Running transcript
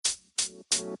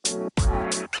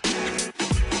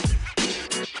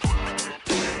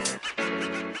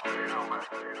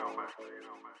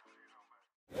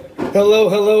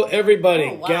Hello, everybody,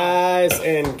 Oh, wow. guys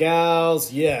and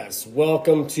gals. Yes,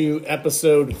 welcome to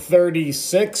episode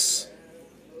 36.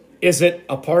 Is it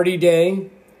a party day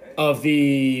of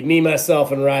the Me,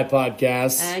 Myself, and Rye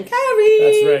podcast? And Carrie.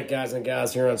 That's right, guys and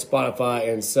gals, here on Spotify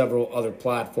and several other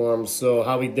platforms. So,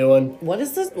 how we doing? What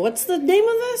is this? What's the name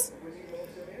of this?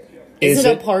 Is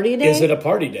it a party day? Is it a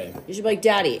party day? You should be like,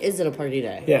 Daddy, is it a party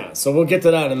day? Yeah, so we'll get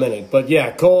to that in a minute. But yeah,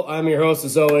 Cole, I'm your host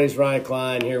as always, Ryan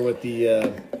Klein, here with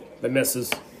the missus.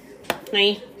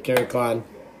 Hi. Carrie Klein.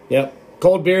 Yep.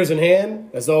 Cold beers in hand,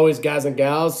 as always, guys and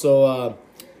gals. So,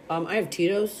 I have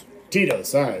Tito's.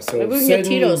 Tito's. All right. So Maybe we can get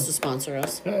Tito's to sponsor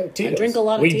us. Tito's. I drink a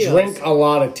lot of we Tito's. drink a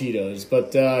lot of Tito's.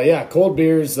 But, yeah, cold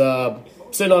beers.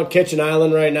 Sitting on Kitchen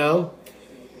Island right now.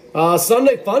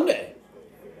 Sunday Fun Day.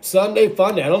 Sunday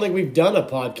Fun Day. I don't think we've done a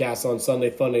podcast on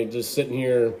Sunday Fun Day. Just sitting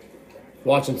here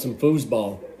watching some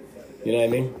foosball. You know what I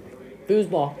mean?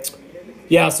 Foosball.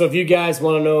 Yeah, so if you guys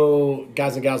want to know,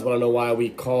 guys and gals want to know why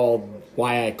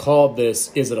I called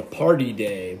this, is it a party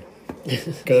day?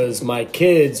 Because my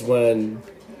kids, when,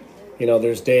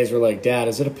 there's days where like, Dad,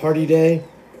 is it a party day?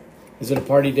 Is it a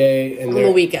party day? And On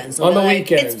the weekends. So on the like,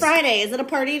 weekends. It's Friday. Is it a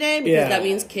party day? Because Yeah. that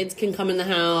means kids can come in the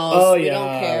house. Oh, we yeah.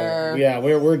 don't care. Yeah,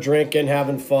 we're drinking,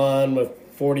 having fun with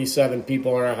 47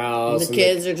 people in our house. The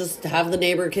kids are just have the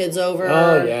neighbor kids over.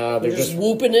 Oh, yeah. They're just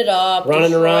whooping it up.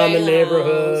 running around the destroying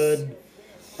neighborhood.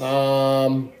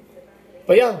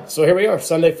 But yeah, so here we are,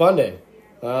 Sunday Fun Day.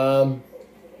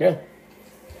 Yeah,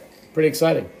 pretty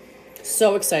exciting.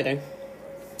 So exciting.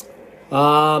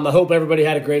 I hope everybody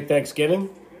had a great Thanksgiving.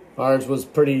 Ours was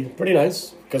pretty nice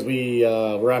because we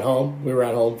were at home. We were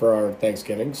at home for our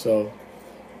Thanksgiving, so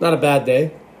not a bad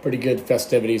day. Pretty good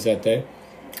festivities that day.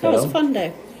 That was a fun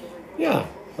day. Yeah.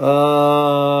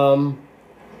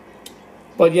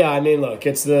 But yeah, I mean, look,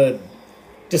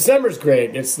 December's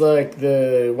great. It's like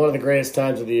one of the greatest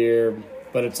times of the year,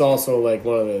 but it's also like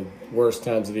one of the worst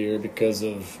times of the year because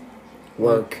of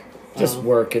work. Just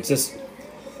work. It's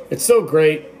so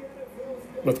great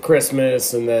with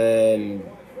Christmas, and then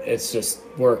it's just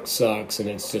work sucks, and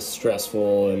it's just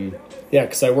stressful. And yeah,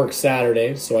 because I work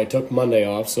Saturday, so I took Monday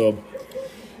off. So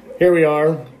here we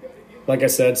are. Like I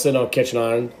said, sitting on Kitchen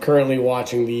Island, currently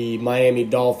watching the Miami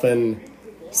Dolphin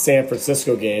San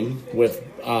Francisco game with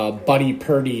Buddy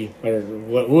Purdy, or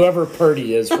whoever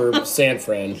Purdy is for San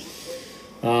Fran,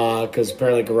 because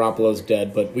apparently Garoppolo's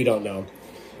dead, but we don't know.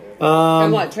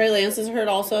 And what, Trey Lance is hurt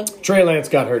also? Trey Lance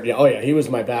got hurt. Yeah, oh yeah, he was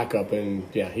my backup, and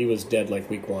yeah, he was dead like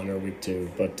week 1 or week 2.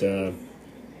 But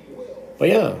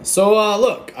yeah, so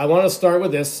look, I want to start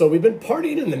with this. So we've been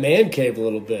partying in the man cave a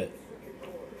little bit,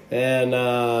 and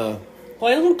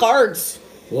Playing some cards.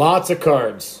 lots of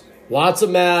cards, lots of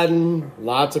Madden,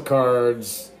 lots of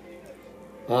cards.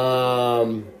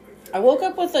 I woke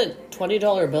up with a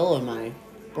 $20 bill in my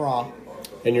bra.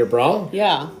 In your bra?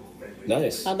 Yeah.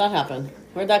 Nice. How'd that happen?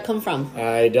 Where'd that come from?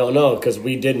 I don't know, because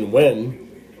we didn't win.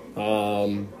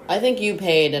 I think you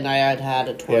paid and I had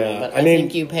a 20, Yeah, but I I mean-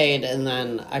 think you paid and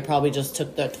then I probably just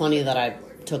took the 20 that I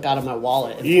took out of my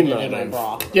wallet and You put it might in my have.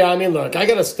 bra. Yeah, I mean, look, I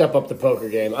got to step up the poker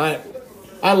game.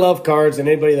 I love cards, and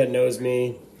anybody that knows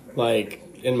me, like,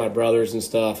 and my brothers and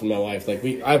stuff, and my wife, like,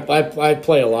 I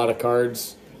play a lot of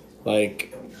cards.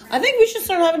 Like, I think we should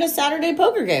start having a Saturday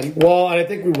poker game. well, I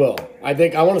think we will. I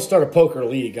want to start a poker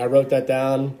league. I wrote that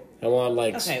down. I want,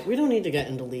 like... Okay, we don't need to get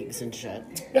into leagues and shit.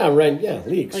 Yeah, right, yeah,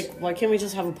 leagues. Like, why can't we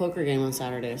just have a poker game on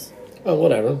Saturdays? Oh,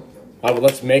 whatever.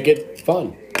 Let's make it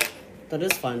fun. That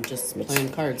is fun, just playing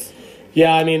cards.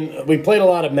 Yeah, I mean, we played a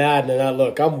lot of Madden, and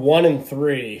look, I'm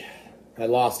 1-3. I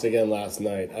lost again last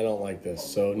night. I don't like this.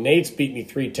 So Nate's beat me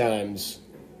 3 times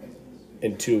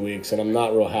in 2 weeks, and I'm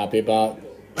not real happy about.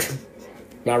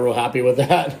 Not real happy with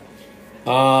that.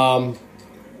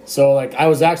 So like I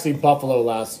was actually Buffalo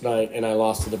last night, and I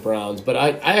lost to the Browns. But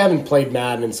I haven't played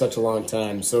Madden in such a long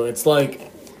time, so it's like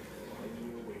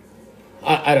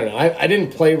I don't know. I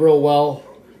didn't play real well,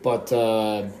 but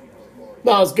no, it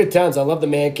was good times. I love the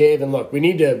man cave, and look, we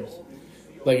need to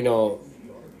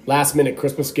last minute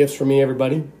Christmas gifts for me,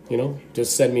 everybody.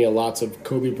 Just send me lots of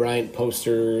Kobe Bryant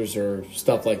posters or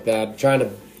stuff like that. I'm trying to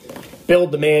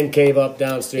build the man cave up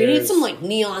downstairs. You need some like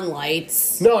neon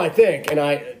lights. No, I think,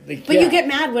 But you get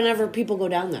mad whenever people go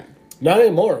down there. Not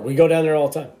anymore. We go down there all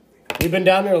the time. We've been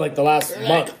down there like the last You're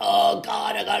month. like, oh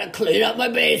God, I gotta clean up my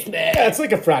basement. Yeah, it's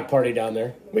like a frat party down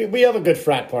there. We have a good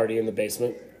frat party in the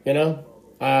basement.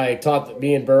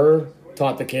 Me and Burr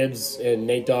taught the kids, and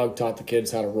Nate Dogg taught the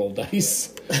kids how to roll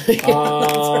dice. Yeah,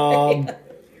 that's right.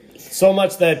 So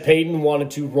much that Peyton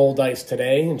wanted to roll dice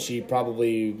today, and she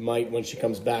probably might when she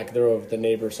comes back. They're over at the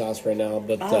neighbor's house right now.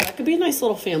 But, that could be a nice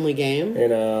little family game.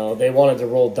 They wanted to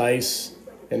roll dice,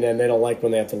 and then they don't like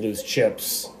when they have to lose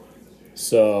chips.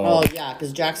 So. Oh, yeah,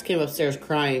 because Jax came upstairs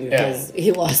crying because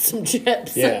he lost some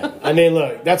chips. Yeah. I mean,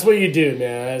 look, that's what you do,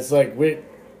 man. It's like,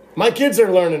 my kids are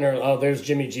learning, there's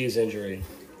Jimmy G's injury.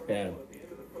 Yeah.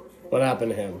 What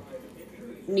happened to him?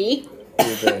 Knee?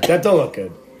 That don't look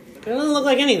good. It doesn't look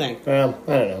like anything. I don't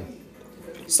know.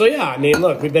 So, yeah, I mean,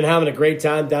 look, we've been having a great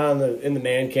time down in the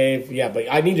man cave. Yeah, but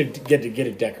I need to get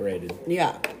it decorated.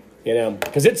 Yeah.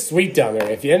 Because it's sweet down there.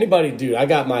 If anybody, dude, I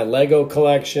got my Lego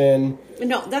collection.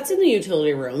 No, that's in the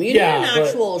utility room. You need an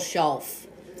actual shelf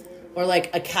or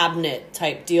like a cabinet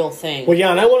type deal thing. Well,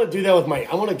 yeah, and I want to do that with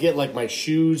I want to get like my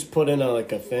shoes put in a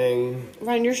thing.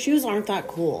 Ryan, your shoes aren't that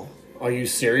cool. Are you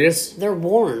serious? They're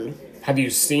worn. Have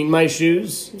you seen my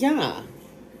shoes? Yeah.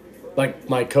 Like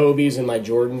my Kobe's and my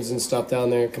Jordans and stuff down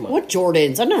there? Come on. What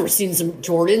Jordans? I've never seen some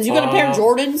Jordans. You got a pair of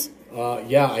Jordans?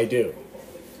 Yeah, I do.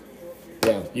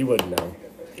 Yeah, you wouldn't know.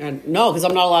 No, because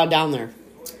I'm not allowed down there.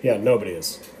 Yeah, nobody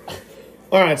is.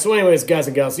 All right, so anyways, guys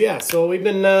and gals, yeah, so we've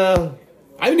been, I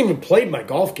haven't even played my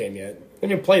golf game yet. I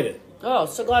haven't even played it. Oh,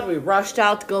 so glad we rushed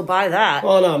out to go buy that.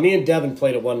 Oh, no, me and Devin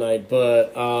played it one night,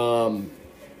 but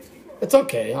it's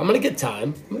okay. I'm going to get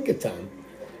time.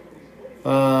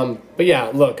 But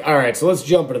yeah, look, all right, so let's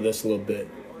jump into this a little bit.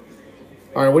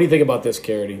 All right, what do you think about this,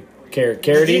 Carity? Carity?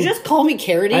 Did you just call me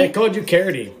Carity? I called you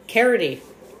Carity. Carity.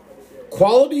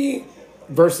 Quality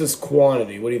versus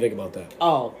quantity. What do you think about that?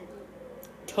 Oh,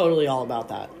 totally all about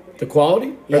that. The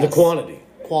quality or the quantity?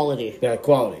 Quality. Yeah,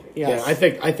 quality. Yes.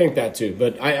 Yeah, I think that too.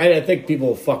 But I think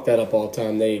people fuck that up all the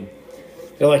time. They're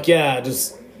like, yeah,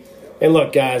 just. And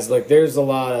look, guys, like there's a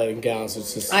lot of gals.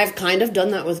 It's just. I've kind of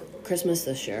done that with Christmas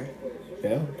this year.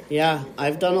 Yeah. Yeah,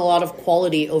 I've done a lot of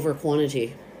quality over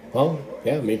quantity. Well,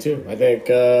 yeah, me too. I think.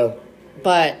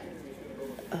 But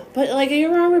like, you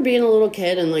remember being a little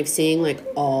kid and like seeing like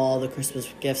all the Christmas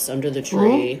gifts under the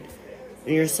tree,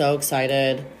 and you're so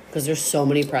excited because there's so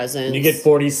many presents. You get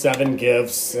 47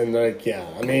 gifts, and like, yeah,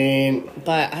 I mean.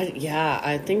 But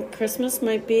I think Christmas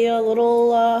might be a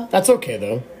little. That's okay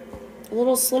though. A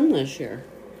little slim this year.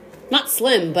 Not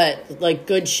slim, but like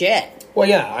good shit. Well,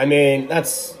 yeah, I mean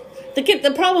that's.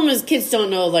 The problem is kids don't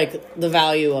know like the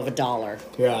value of $1.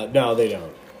 Yeah, no, they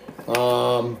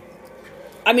don't.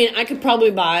 I mean, I could probably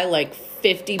buy like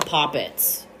 50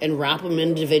 Poppets and wrap them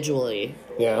individually.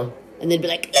 Yeah. And they'd be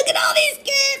like, look at all these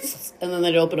gifts! And then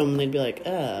they'd open them and they'd be like,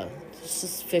 it's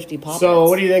just 50 Poppets. So,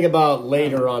 what do you think about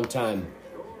later on time?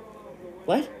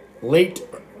 What? Late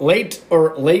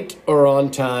or on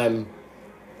time.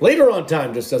 Later on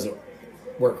time just doesn't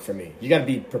work for me. You got to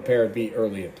be prepared, be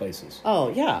early at places. Oh,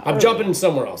 yeah. I'm jumping in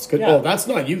somewhere else. Yeah. Oh, that's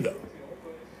not you, though.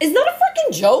 Is that a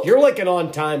freaking joke? You're like an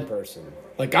on-time person.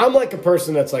 Like, I'm like a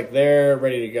person that's like there,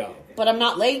 ready to go. But I'm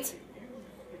not late.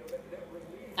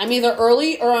 I'm either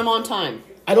early or I'm on time.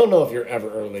 I don't know if you're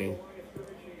ever early.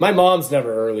 My mom's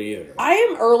never early either. I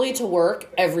am early to work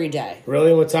every day.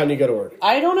 Really? What time do you go to work?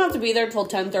 I don't have to be there till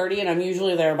 10:30, and I'm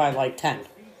usually there by like 10.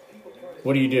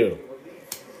 What do you do?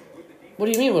 What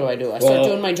do you mean, what do I do? I start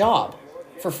doing my job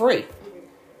for free.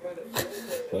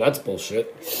 Well, that's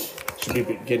bullshit. Should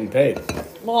be getting paid.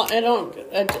 Well,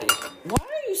 why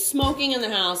are you smoking in the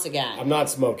house again? I'm not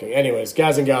smoking. Anyways,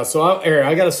 guys and gals. So,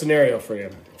 I got a scenario for you.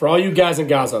 For all you guys and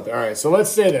gals out there. All right, so let's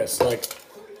say this. Like,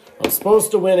 I'm supposed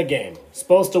to win a game.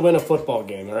 Supposed to win a football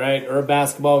game, all right? Or a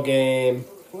basketball game.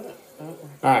 All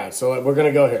right, so we're going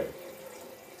to go here.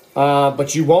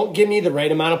 But you won't give me the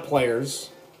right amount of players,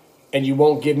 and you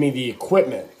won't give me the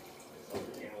equipment.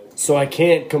 So I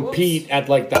can't compete at,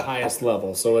 like, the highest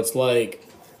level. So it's like...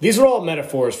 These are all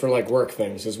metaphors for, like, work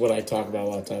things, is what I talk about a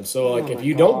lot of times. So, like, if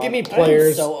you don't give me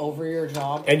players... I'm so over your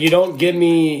job. And you don't give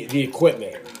me the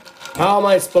equipment, how am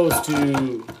I supposed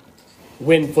to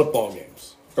win football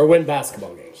games? Or win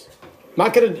basketball games?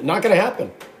 Not gonna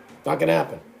happen. Not gonna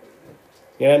happen.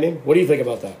 You know what I mean? What do you think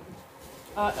about that?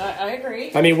 I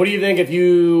agree. I mean, what do you think if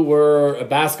you were a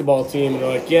basketball team and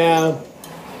they're like, yeah,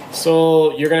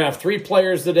 so you're gonna have 3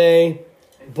 players today,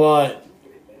 but...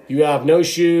 You have no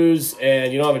shoes,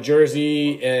 and you don't have a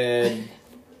jersey, and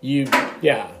you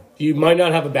might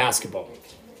not have a basketball.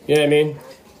 You know what I mean?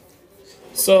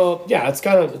 So yeah, it's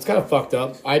kind of fucked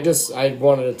up. I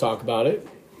wanted to talk about it.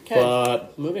 Okay.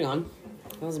 But moving on.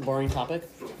 That was a boring topic.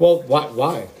 Well,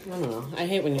 why? I don't know. I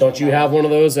hate when you don't you have one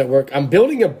of those at work? I'm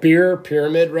building a beer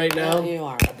pyramid right now. Yeah, you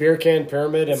are. A beer can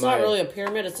pyramid. It's not really a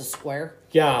pyramid. It's a square.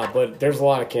 Yeah, but there's a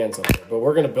lot of cans on there. But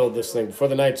we're gonna build this thing before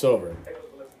the night's over.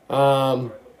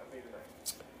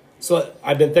 So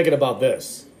I've been thinking about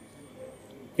this.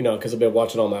 because I've been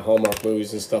watching all my Hallmark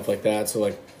movies and stuff like that. So,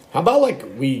 like, how about, like,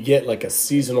 we get, like, a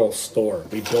seasonal store?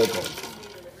 We build one.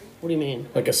 What do you mean?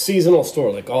 Like a seasonal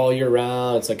store, like all year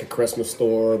round. It's like a Christmas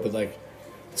store, but, like,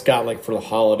 it's got, like, for the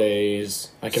holidays.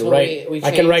 I can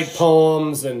write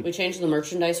poems and... We change the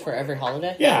merchandise for every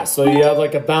holiday? Yeah, so you have,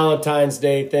 like, a Valentine's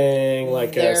Day thing,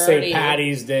 like a St.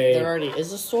 Patty's Day. There already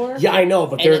is a store? Yeah, I know,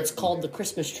 but and it's called the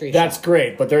Christmas Tree That's Shop.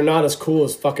 great, but they're not as cool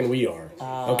as fucking we are.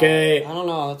 Okay? I don't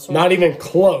know. That not even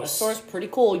close. That store's pretty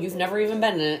cool. You've never even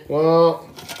been in it. Well,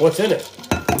 what's in it?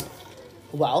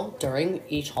 Well, during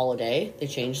each holiday, they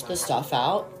change the stuff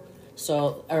out.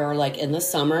 So, or like in the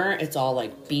summer, it's all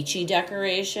like beachy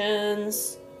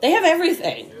decorations. They have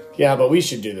everything. Yeah, but we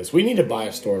should do this. We need to buy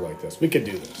a store like this. We could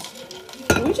do this.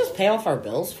 Can we just pay off our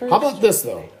bills first? How about this,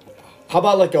 though? How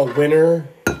about like a winter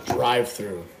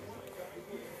drive-through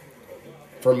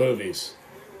for movies?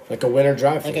 Like a winter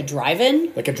drive-through. Like a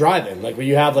drive-in? Like a drive-in. Like where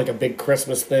you have like a big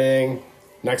Christmas thing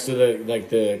next to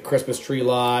the Christmas tree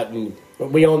lot, and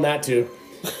we own that too.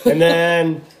 And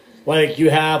then like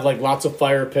you have like lots of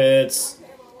fire pits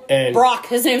and Brock.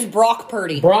 His name's Brock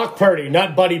Purdy. Brock Purdy,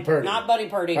 not Buddy Purdy. Not Buddy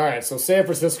Purdy. All right, so San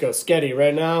Francisco, Sketty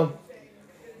right now,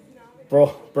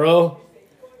 bro.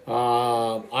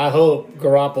 I hope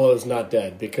Garoppolo's not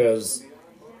dead because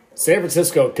San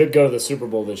Francisco could go to the Super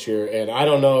Bowl this year, and I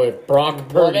don't know if Brock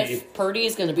Purdy... What if Purdy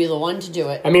is going to be the one to do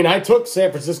it? I mean, I took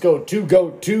San Francisco to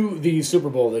go to the Super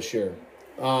Bowl this year.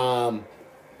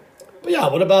 But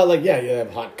yeah, what about, like, you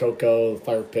have hot cocoa,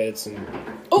 fire pits, and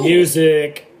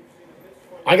music.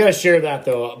 I got to share that,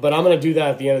 though, but I'm going to do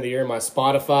that at the end of the year. My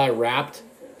Spotify Wrapped.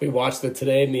 We watched it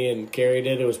today. Me and Carrie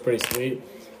did. It was pretty sweet.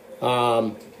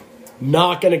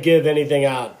 Not going to give anything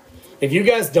out. If you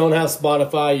guys don't have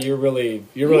Spotify, you're really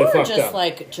fucked up. You're just,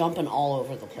 like, jumping all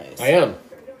over the place. I am.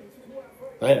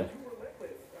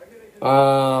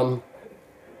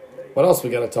 What else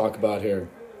we got to talk about here?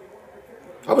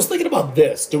 I was thinking about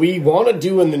this. Do we want to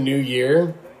do in the new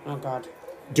year? Oh, God.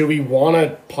 Do we want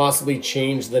to possibly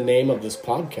change the name of this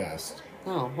podcast?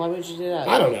 No, why would you do that?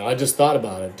 I don't know. I just thought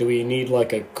about it. Do we need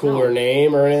like a cooler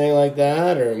name or anything like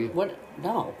that? Or what?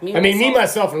 No. Me,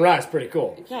 myself, and Rye is pretty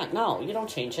cool. Yeah, no, you don't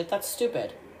change it. That's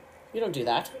stupid. You don't do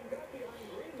that.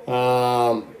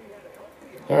 All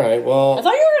right, well... I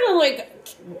thought you were going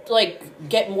to, like,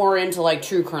 get more into, like,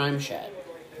 true crime shit.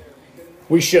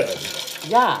 We should.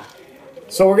 Yeah.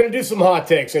 So we're going to do some hot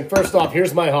takes. And first off,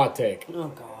 here's my hot take. Oh,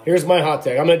 God. Here's my hot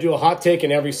take. I'm going to do a hot take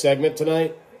in every segment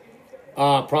tonight.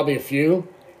 Probably a few.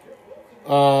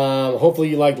 Hopefully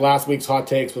you liked last week's hot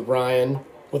takes with Ryan,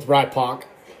 with Rypock.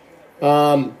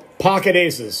 Pocket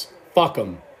aces. Fuck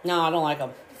them. No, I don't like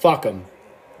them. Fuck them.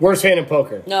 Worst hand in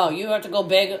poker. No, you have to go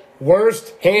big.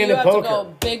 Worst hand in poker. You have to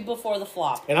go big before the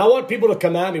flop. And I want people to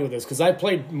come at me with this because I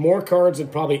played more cards than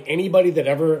probably anybody that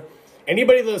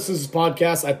listens to this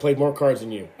podcast. I played more cards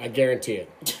than you. I guarantee it.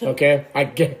 Okay?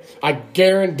 I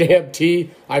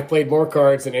guarantee I've played more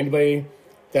cards than anybody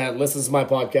that listens to my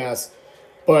podcast.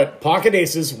 But pocket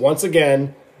aces, once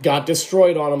again, got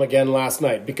destroyed on them again last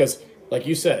night because, like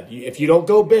you said, if you don't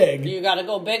go big... You got to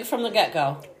go big from the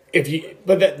get-go.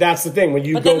 That's the thing. When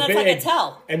you go big... But then that's like a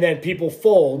tell. And then people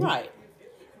fold. Right.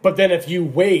 But then if you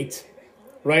wait...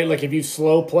 Right, like if you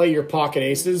slow play your pocket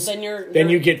aces, then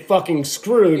you get fucking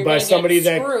screwed by somebody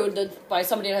that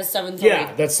has 7-3.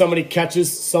 Yeah, that somebody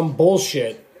catches some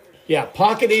bullshit. Yeah,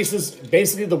 pocket aces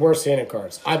basically the worst hand in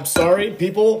cards. I'm sorry,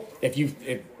 people.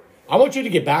 I want you to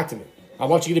get back to me.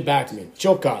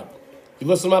 Chilcott, you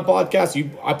listen to my podcast.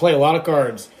 I play a lot of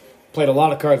cards. Played a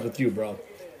lot of cards with you, bro.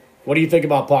 What do you think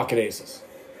about pocket aces?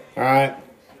 All right.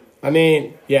 I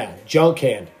mean, yeah, junk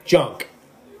hand, junk.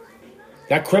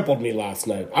 That crippled me last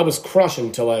night. I was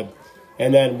crushing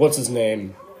and then what's his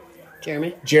name?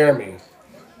 Jeremy.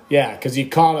 Yeah, because he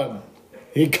caught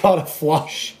a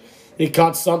flush. He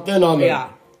caught something on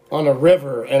a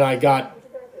river, and I got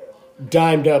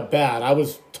dimed up bad. I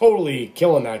was totally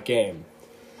killing that game.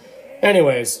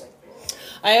 Anyways.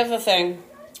 I have a thing.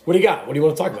 What do you got? What do you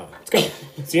want to talk about? Let's go.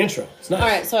 It's the intro. It's nice. All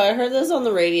right, so I heard this on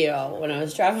the radio when I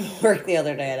was driving to work the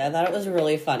other day, and I thought it was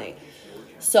really funny.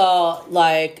 So,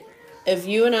 like... If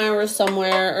you and I were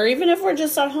somewhere, or even if we're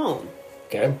just at home,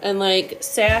 okay, and like,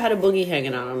 say I had a boogie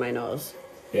hanging out on my nose,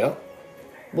 yeah,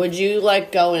 would you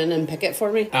like go in and pick it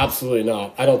for me? Absolutely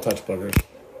not. I don't touch boogers.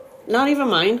 Not even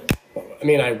mine. I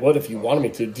mean, I would if you wanted me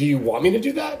to. Do you want me to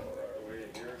do that?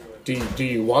 Do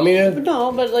you want me to?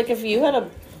 No, but like if you had a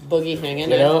boogie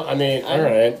hanging, all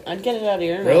right, I'd get it out of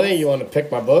your nose. Really, you want to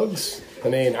pick my bugs? I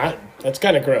mean, that's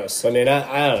kind of gross. I mean,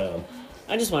 I don't know.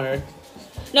 I just wondered.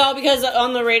 No, because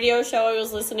on the radio show I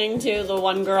was listening to, the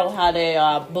one girl had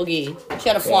a boogie. She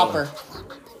had a flopper.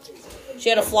 She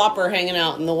had a flopper hanging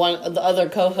out, and the other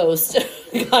co-host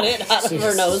got it out of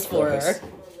her nose for her.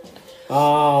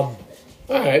 All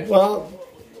right, well,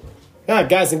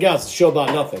 guys and gals, it's a show about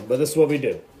nothing, but this is what we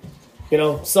do. You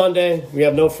know, Sunday, we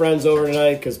have no friends over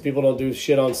tonight because people don't do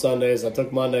shit on Sundays. I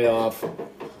took Monday off.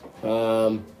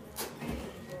 All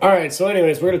right, so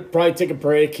anyways, we're going to probably take a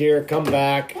break here, come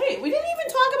back. Wait, we didn't even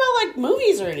talk about, like,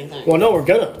 movies or anything. Well, no, we're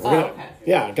gonna. Okay.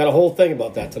 Yeah, I got a whole thing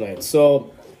about that tonight.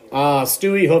 So,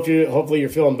 Stewie, hopefully you're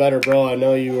feeling better, bro. I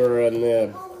know you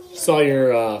were saw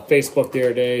your Facebook the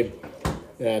other day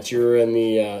that you were in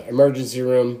the emergency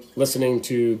room listening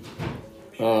to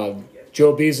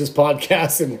Joe Beez's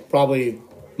podcast and probably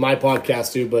my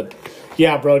podcast too. But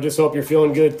yeah, bro, just hope you're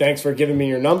feeling good. Thanks for giving me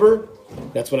your number.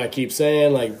 That's what I keep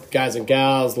saying. Like, guys and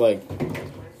gals, like,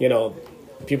 you know,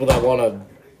 people that want to,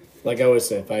 like I always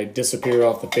say, if I disappear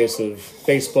off the face of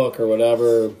Facebook or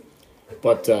whatever.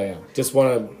 But, yeah, just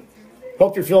want to,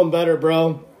 hope you're feeling better,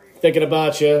 bro. Thinking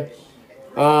about you.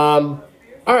 All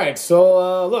right,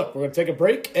 so, look, we're going to take a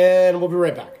break, and we'll be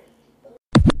right back.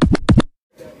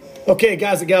 Okay,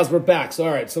 guys and gals, we're back. So,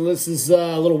 all right, so this is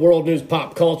a little world news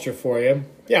pop culture for you.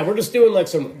 Yeah, we're just doing, like,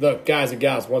 the guys and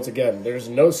gals, once again. There's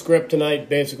no script tonight,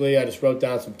 basically. I just wrote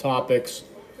down some topics.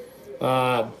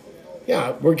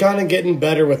 Yeah, we're kind of getting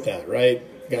better with that, right?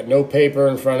 Got no paper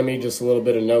in front of me, just a little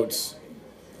bit of notes.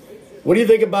 What do you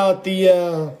think about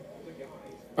the,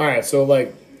 all right, so,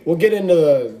 like, we'll get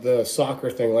into the soccer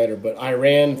thing later, but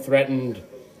Iran threatened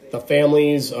the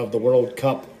families of the World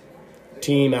Cup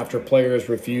team after players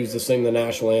refused to sing the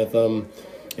national anthem.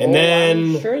 And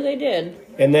then... I'm sure they did.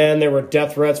 And then there were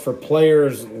death threats for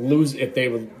players if they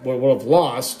would have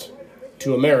lost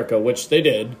to America, which they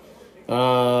did.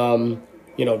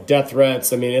 You know, death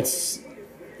threats. I mean, that's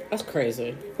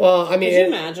crazy. Well, I mean, could you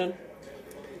imagine?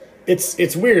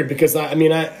 It's weird because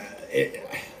in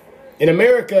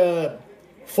America,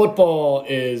 football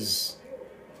is,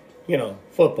 you know,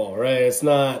 football, right? It's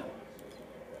not.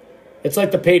 It's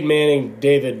like the Peyton Manning,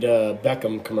 David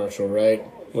Beckham commercial, right?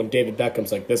 When David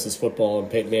Beckham's like, "This is football," and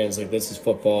Peyton Manning's like, "This is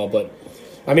football." But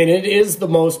I mean, it is the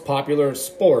most popular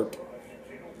sport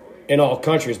in all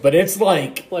countries, but it's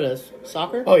like... What is?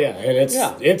 Soccer? Oh, yeah, and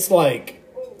it's like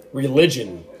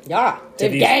religion. Yeah, they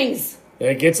have gangs.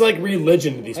 Like, it's like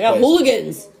religion to these places.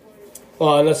 Hooligans.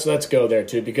 Well, and let's go there,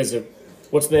 too, because of...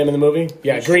 What's the name of the movie?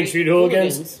 Yeah, Green Street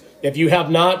Hooligans. If you have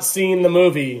not seen the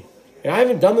movie... And I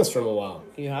haven't done this for a while.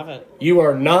 You haven't. You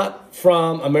are not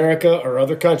from America or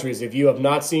other countries if you have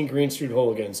not seen Green Street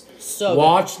Hooligans. So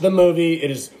watch the movie.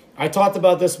 It is... I talked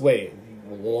about this a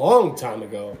long time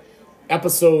ago.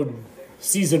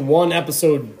 Season 1,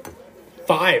 episode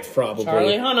 5, probably.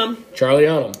 Charlie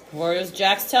Hunnam. Warriors,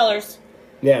 Jax Tellers.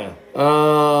 Yeah.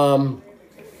 But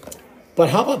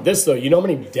how about this, though? You know how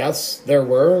many deaths there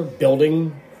were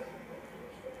building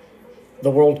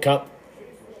the World Cup?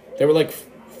 There were like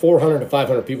 400 to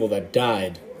 500 people that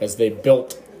died as they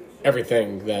built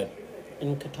everything that...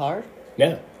 In Qatar?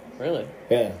 Yeah. Really?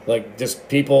 Yeah, like just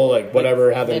people, like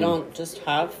whatever, having... They don't just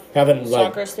have having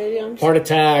soccer like stadiums? Heart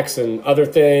attacks and other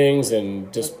things,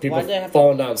 and just people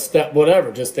falling down step,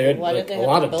 whatever. Just they had why like did they a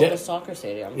lot have to of build a soccer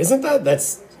stadium? Isn't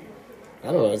that's...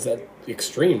 I don't know, is that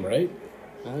extreme, right?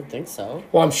 I would think so.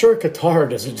 Well, I'm sure Qatar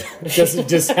doesn't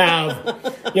just have,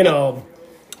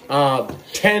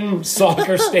 10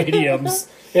 soccer stadiums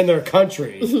in their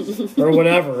country or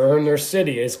whatever, or in their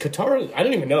city. Is Qatar, I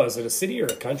don't even know, is it a city or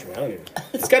a country? I don't even.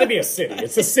 It's got to be a city.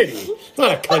 It's a city. It's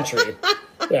not a country.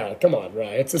 Yeah, come on,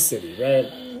 right? It's a city, right?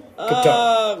 Qatar.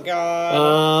 Oh,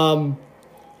 God.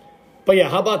 But yeah,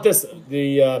 how about this?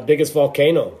 The biggest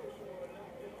volcano.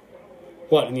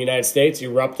 What, in the United States,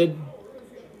 erupted?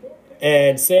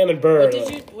 And Sam and Bird.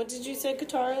 What did you say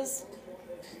Qatar is?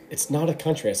 It's not a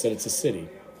country. I said it's a city.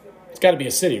 It's got to be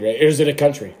a city, right? Or is it a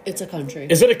country? It's a country.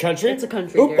 Is it a country? It's a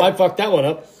country. Oop, I fucked that one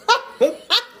up.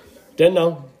 Didn't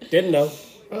know.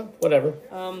 Well, whatever.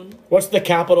 What's the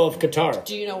capital of Qatar?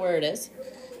 Do you know where it is?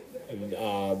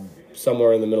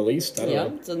 Somewhere in the Middle East. I don't know.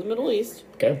 Yeah, it's in the Middle East.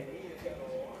 Okay.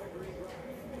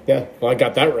 Yeah, well, I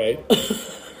got that right.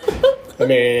 I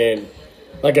mean,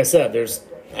 like I said,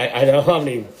 I don't have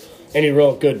any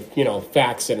real good,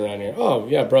 facts sitting around here. Oh,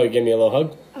 yeah, bro, you give me a little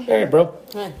hug. All right, bro.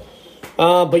 Hi.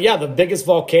 But yeah, the biggest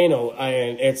volcano,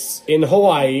 and it's in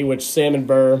Hawaii, which Sam and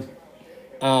Burr,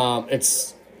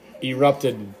 it's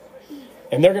erupted,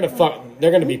 and they're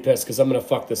gonna be pissed because I'm gonna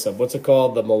fuck this up. What's it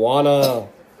called? The Moana,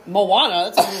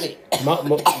 that's a movie.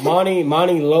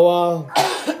 Mauna Loa.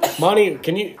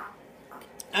 Can you?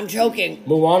 I'm joking.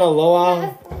 Mauna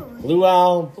Loa,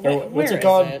 Luau. What's it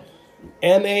called?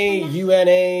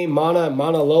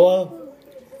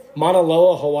 Mauna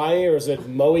Loa, Hawaii, or is it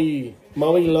Maui?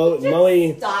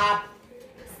 Stop.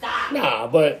 Nah,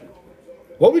 but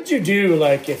what would you do,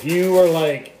 like, if you were,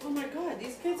 like... Oh, my God.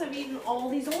 These kids have eaten all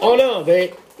these oranges. Oh, no,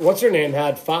 what's her name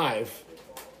had 5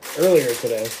 earlier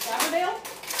today.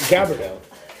 Gabardelle.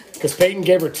 Because Peyton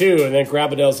gave her 2, and then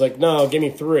Grabadelle's like, no, give me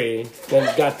 3.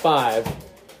 Then got 5.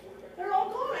 They're all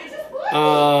gone. I just put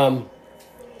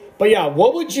But yeah,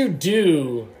 what would you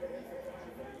do?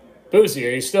 Boozy,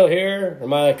 are you still here? Or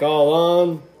am I, like, all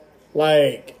alone?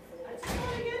 Like...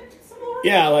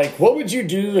 Yeah, like, what would you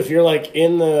do if you're, like,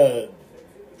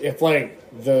 if,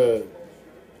 like, the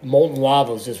molten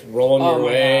lava was just rolling your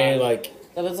way? God. Like...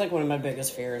 That was, like, one of my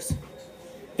biggest fears.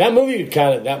 That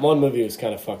one movie was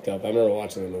kind of fucked up. I remember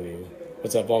watching the movie.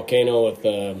 What's that, Volcano with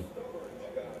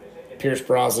Pierce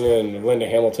Brosnan and Linda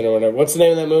Hamilton or whatever. What's the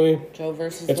name of that movie? Joe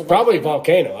versus It's probably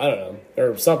Volcano. I don't know.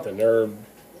 Or something. Or,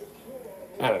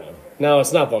 I don't know. No,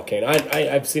 it's not Volcano.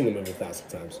 I've seen the movie 1,000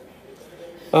 times.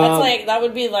 That's that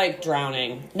would be like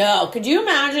drowning. No, could you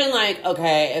imagine, like,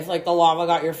 okay, if, like, the lava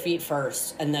got your feet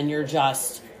first and then you're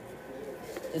just...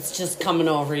 It's just coming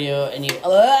over you, and you...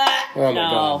 Oh, my no.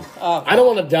 God. Oh, I don't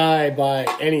want to die by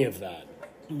any of that.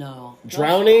 No.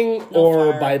 Drowning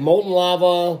or fire. by molten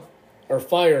lava or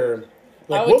fire.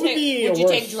 Like, what would be Would you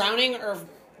worse? take drowning or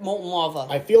molten lava?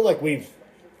 I feel like we've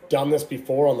done this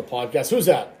before on the podcast. Who's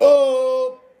that?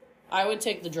 Oh! I would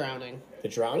take the drowning. The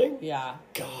drowning? Yeah.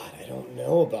 God, I don't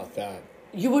know about that.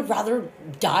 You would rather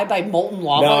die by molten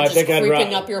lava just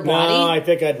creeping up your body? No, I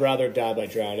think I'd rather die by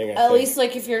drowning. At least,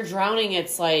 like, if you're drowning,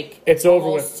 it's like... It's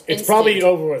over with. almost It's instant. probably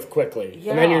over with quickly.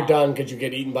 Yeah. And then you're done because you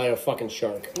get eaten by a fucking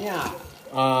shark. Yeah.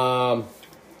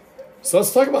 So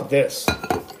let's talk about this.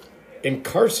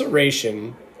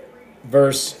 Incarceration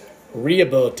versus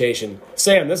rehabilitation.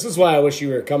 Sam, this is why I wish you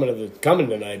were coming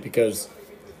tonight, because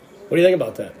what do you think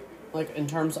about that? Like, in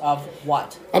terms of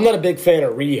what? I'm not a big fan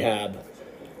of rehab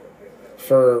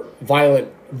for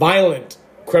violent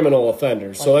criminal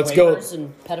offenders. Like So let's go. rapers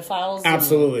and pedophiles?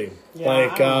 Absolutely. Yeah, I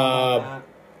don't know about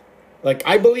Like,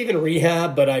 I believe in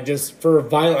rehab, but I'm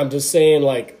just saying,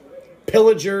 like,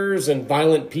 pillagers and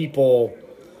violent people,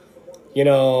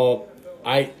 There's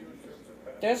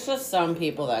just some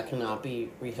people that cannot be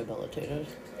rehabilitated.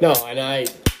 No, and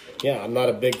I'm not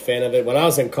a big fan of it. When I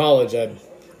was in college, I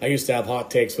used to have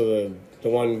hot takes with the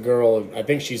one girl. I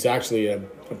think she's actually a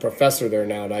professor there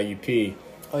now at IUP.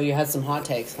 Oh, you had some hot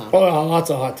takes, huh? Oh, lots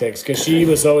of hot takes, because she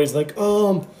was always like,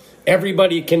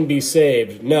 everybody can be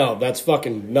saved. No, that's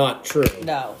fucking not true.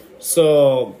 No.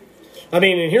 So, I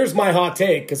mean, and here's my hot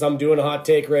take, because I'm doing a hot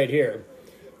take right here.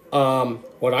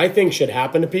 What I think should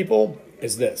happen to people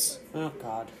is this. Oh,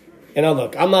 God. And now,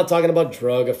 look, I'm not talking about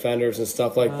drug offenders and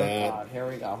stuff like that. Oh, God. Here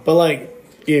we go. But, like,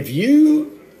 if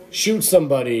you shoot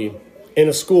somebody in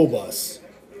a school bus,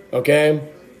 okay,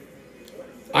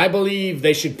 I believe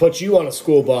they should put you on a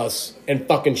school bus and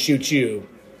fucking shoot you.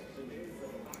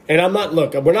 And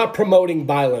we're not promoting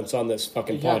violence on this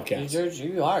fucking podcast.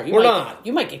 You are. We're not.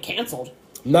 You might get canceled.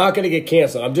 I'm not going to get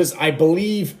canceled. I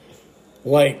believe,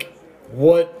 like,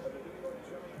 what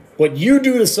you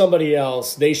do to somebody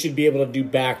else, they should be able to do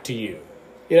back to you.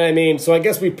 You know what I mean? So I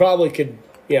guess we probably could,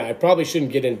 I probably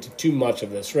shouldn't get into too much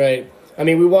of this, right? I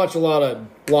mean, we watch a lot of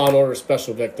Law and Order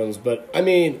Special Victims, but, I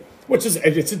mean, it's a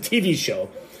TV show.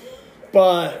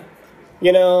 But,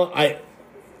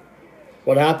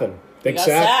 what happened? Big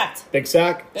sack? Sacked. Big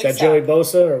sack? Big Is that sack. Joey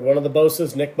Bosa or one of the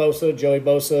Bosas? Nick Bosa, Joey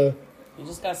Bosa, You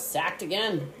just got sacked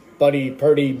again. Buddy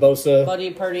Purdy Bosa.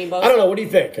 Buddy Purdy Bosa. I don't know. What do you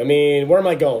think? I mean, where am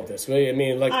I going with this? I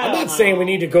mean, like, I'm not saying we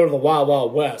need to go to the Wild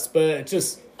Wild West, but it's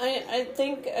just... I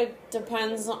think it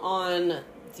depends on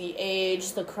the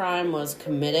age the crime was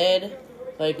committed.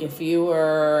 Like, if you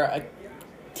were a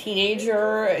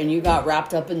teenager and you got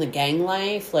wrapped up in the gang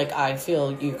life, like, I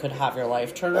feel you could have your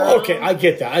life turned around. Okay, I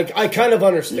get that. I kind of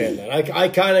understand that. I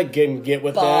kind of can get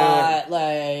with that. But,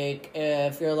 like,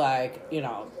 if you're, like,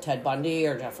 Ted Bundy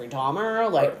or Jeffrey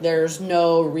Dahmer, like, there's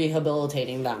no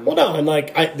rehabilitating them. Well, no, and,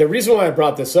 like, the reason why I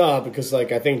brought this up, because,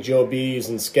 like, I think Joe Bees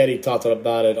and Sketty talked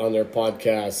about it on their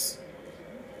podcast,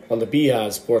 on the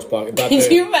Beehive Sports Podcast.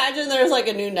 Can you imagine there's, like,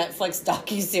 a new Netflix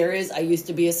docuseries, I Used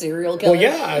to Be a Serial Killer? Well,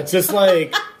 yeah, it's just,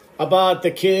 like, about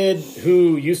the kid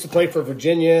who used to play for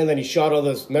Virginia, and then he shot all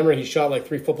this... Remember, he shot, like,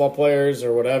 3 football players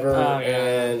or whatever,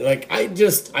 and, like, I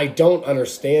don't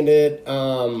understand it.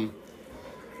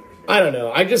 I don't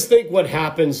know. I just think what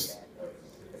happens,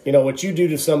 what you do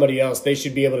to somebody else, they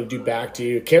should be able to do back to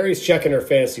you. Carrie's checking her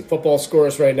fantasy football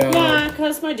scores right now. Yeah,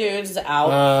 because my dude's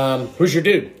out. Who's your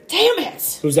dude? Damn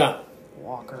it! Who's out?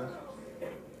 Walker.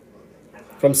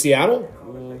 From Seattle?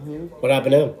 Mm-hmm. What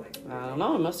happened to him? I don't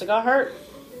know. He must have got hurt.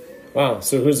 Wow.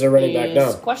 So who's their running back now?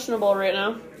 He's questionable right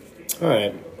now. All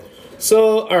right.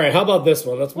 So, all right, how about this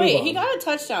one? Let's move on. Wait, he got a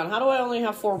touchdown. How do I only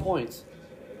have 4 points?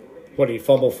 What, did he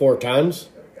fumble 4 times?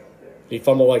 Did he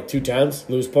fumble like 2 times?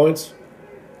 Lose points?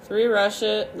 3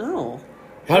 rushes. No.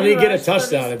 How did he get a rushes,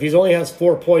 touchdown? If he only has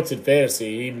 4 points in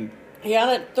fantasy, He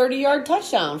had a 30-yard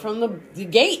touchdown from the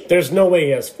gate. there's no way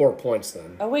he has 4 points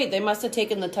then. Oh, wait, they must have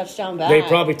taken the touchdown back. They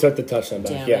probably took the touchdown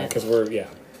back. Damn Yeah, it. because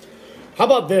How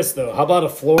about this, though? How about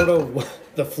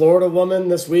the Florida woman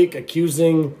this week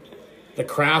accusing the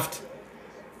Kraft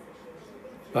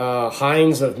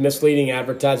Heinz of misleading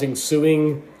advertising,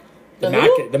 suing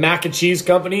the mac and cheese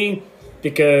company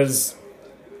because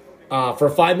for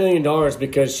 $5 million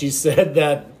because she said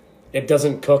that it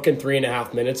doesn't cook in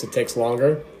 3.5 minutes; it takes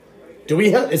longer.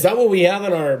 Is that what we have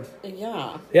in our?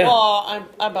 Yeah. Yeah. Well,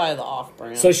 I buy the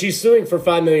off-brand. So she's suing for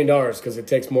 $5 million because it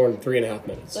takes more than 3.5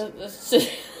 minutes. That's just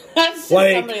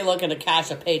Like- somebody looking to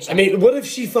cash a paycheck. I mean, what if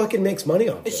she fucking makes money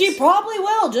off this? She probably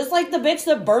will, just like the bitch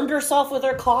that burned herself with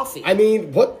her coffee. I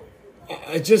mean, what?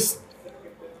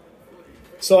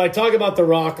 So I talk about The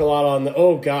Rock a lot on the.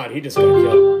 Oh God, he just got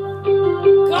killed.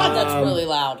 God, that's really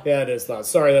loud. Yeah, it is loud.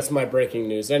 Sorry, that's my breaking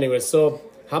news. Anyway, so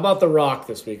how about The Rock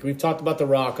this week? We've talked about The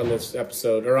Rock on this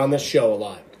episode or on this show a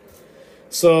lot.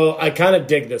 So I kind of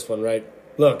dig this one, right?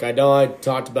 Look, I know I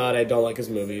talked about I don't like his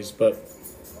movies, but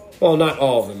well, not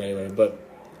all of them anyway. But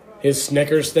his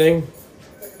Snickers thing.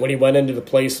 When he went into the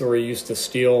place where he used to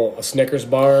steal a Snickers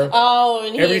bar. Oh,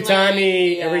 and Every time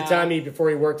he before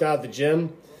he worked out at the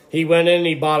gym, he went in and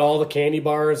he bought all the candy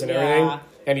bars and everything,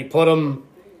 and he put them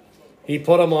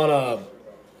on a.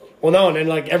 Well, no, and then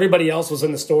like everybody else was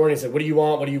in the store, and he said, "What do you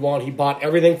want? What do you want?" He bought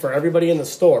everything for everybody in the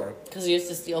store because he used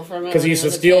to steal from it. because he used to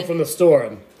steal from the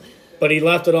store, but he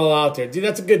left it all out there. Dude,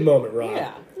 that's a good moment, Rock.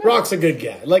 Yeah. Rock's a good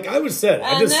guy. Like I was said,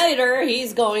 And later,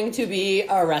 he's going to be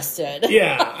arrested.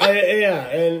 Yeah,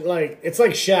 and like it's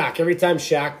like Shaq. Every time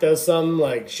Shaq does something,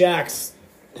 like Shaq's,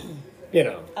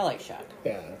 I like Shaq.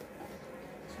 yeah.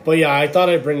 But yeah, I thought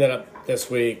I'd bring that up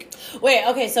this week. Wait,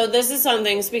 okay, so this is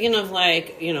something, speaking of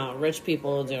like, rich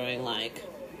people doing like,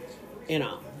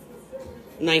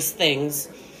 nice things.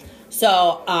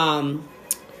 So,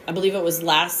 I believe it was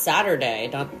last Saturday,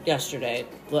 not yesterday,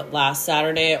 last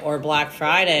Saturday or Black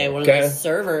Friday, one of the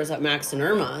servers at Max and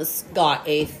Irma's got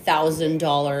a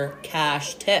 $1,000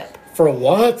 cash tip. For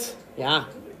what? Yeah.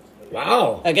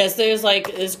 Wow. I guess there's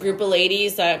like this group of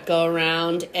ladies that go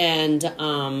around and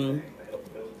All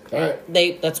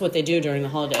right. that's what they do during the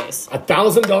holidays.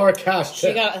 $1,000 cash tip.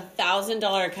 She got a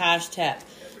 $1,000 cash tip.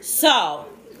 So,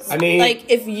 I mean, like,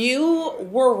 if you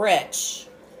were rich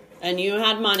and you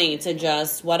had money to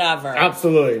just whatever,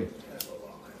 absolutely.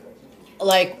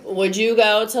 like, would you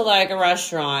go to like a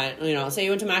restaurant? Say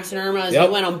you went to Max and Irma's, Yep.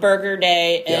 you went on Burger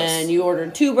Day, Yes. and you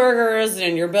ordered 2 burgers,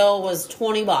 and your bill was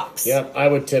 $20. Yep, I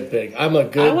would tip big. I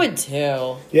would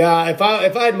too. Yeah, if I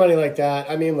had money like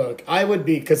that, I mean, look, I would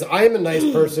be because I am a nice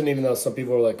person. Even though some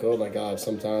people are like, "Oh my God,"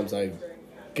 sometimes I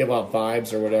give out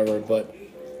vibes or whatever. But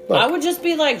look, I would just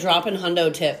be like dropping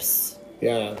hundo tips.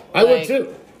 yeah, I would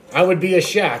too. I would be a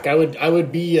Shaq. I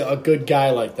would be a good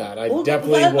guy like that. I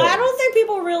definitely would. I don't think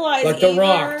people realize like The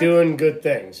Rock doing good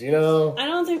things, I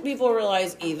don't think people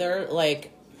realize either,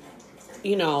 like,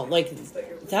 like,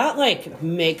 that, like,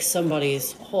 makes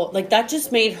somebody's whole, like, that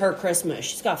just made her Christmas.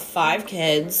 She's got 5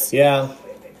 kids. Yeah.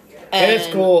 And it's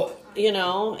cool.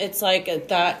 It's like,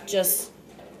 that just...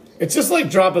 It's just like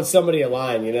dropping somebody a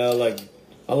line, like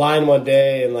a line one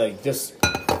day and, like, just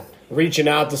reaching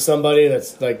out to somebody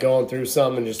that's, like, going through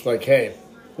something and just like, hey,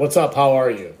 what's up? How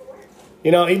are you?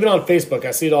 Even on Facebook,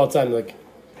 I see it all the time. Like,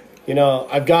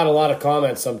 I've got a lot of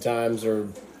comments sometimes,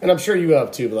 and I'm sure you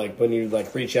have too, but like when you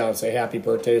like reach out and say happy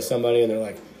birthday to somebody and they're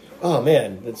like, oh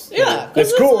man, that's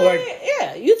cool. Like,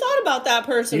 yeah, you thought about that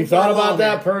person. You thought about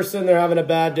that person, they're having a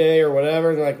bad day or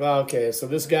whatever, and they're like, well, okay, so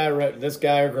this guy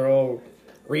or girl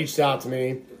reached out to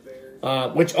me,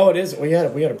 it is, we had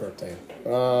a birthday.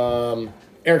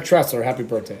 Eric Tressler, happy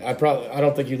birthday. I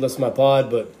don't think you listen to my pod,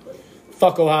 but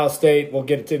fuck Ohio State. We'll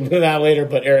get into that later.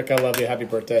 But Eric, I love you. Happy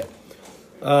birthday.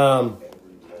 All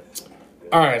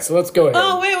right, so let's go ahead.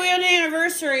 Oh wait, we had an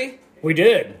anniversary. We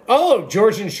did. Oh,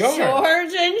 George and Shar.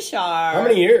 George and Shar. How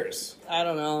many years? I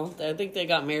don't know. I think they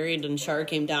got married and Shar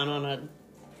came down on a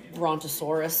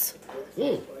brontosaurus.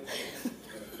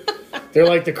 They're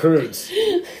like the Croods.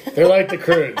 Yeah, they're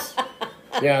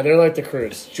like the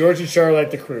Croods. George and Shar are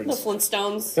like the Croods. The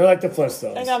Flintstones. They're like the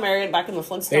Flintstones. They got married back in the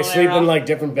Flintstone They sleep era. in like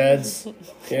different beds.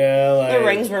 Yeah, like the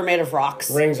rings were made of rocks.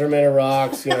 Rings are made of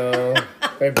rocks.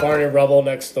 They Barney Rubble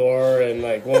next door, and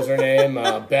like what was her name?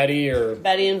 Betty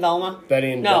and Velma.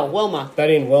 Betty and Wilma.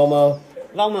 Betty and Wilma.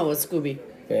 Velma was Scooby.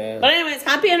 Yeah. But anyways,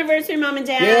 happy anniversary, Mom and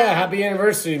Dad. Yeah, happy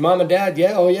anniversary, Mom and Dad.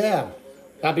 Yeah, oh yeah.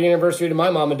 Happy anniversary to my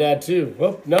mom and dad, too.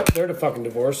 Well, nope, they're fucking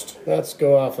divorced. Let's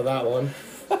go off of that one.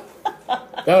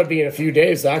 That would be in a few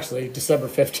days, actually. December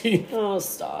 15th. Oh,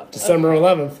 stop. December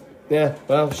 11th. Yeah,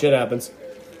 well, shit happens.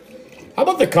 How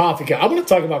about the coffee cup? I'm going to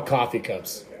talk about coffee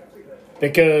cups.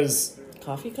 Because...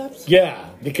 Coffee cups? Yeah,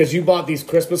 because you bought these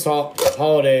Christmas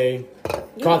holiday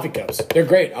coffee cups. They're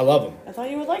great. I love them. I thought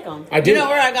you would like them. I do. You know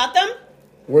where I got them?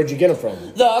 Where'd you get them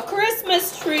from? The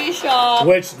Christmas tree shop.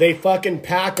 Which they fucking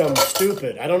pack them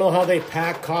stupid. I don't know how they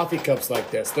pack coffee cups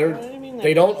like this.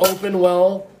 They don't open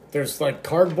well. There's like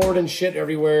cardboard and shit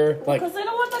everywhere. Like, because they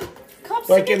don't want the cups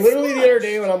like to get literally the other smushed.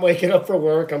 day when I'm waking up for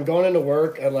work, I'm going into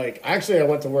work and like actually I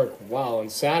went to work on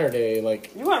Saturday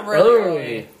like You went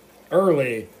really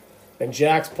early. And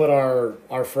Jax put our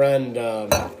friend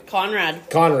Conrad.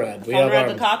 Conrad. We Conrad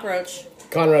have the cockroach.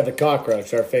 Conrad the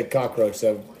cockroach, our fake cockroach.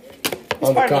 So He's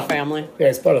part of the family. Yeah,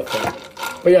 it's part of the family.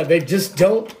 But yeah, they just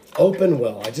don't open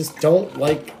well. I just don't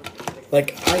like I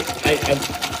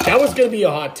that was gonna be a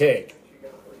hot take.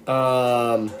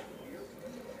 All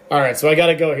right, so I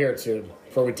gotta go here too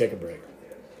before we take a break.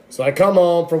 So I come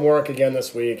home from work again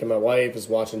this week, and my wife is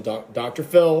watching Dr.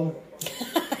 Phil.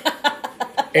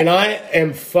 And I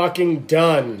am fucking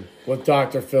done with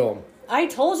Dr. Phil. I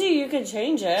told you could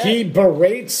change it. He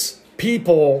berates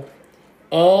people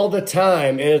all the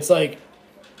time, and it's like,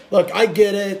 look, I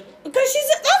get it. Because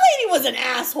that lady was an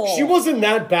asshole. She wasn't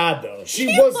that bad, though. She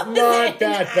was not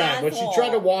that bad when she asshole. tried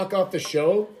to walk off the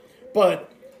show.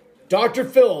 But Dr.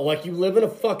 Phil, like, you live in a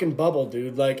fucking bubble,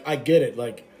 dude. Like, I get it.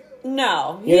 Like,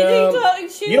 No. you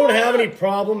don't have any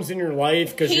problems in your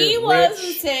life because you're rich. He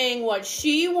wasn't saying what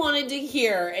she wanted to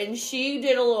hear, and she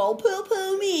did a little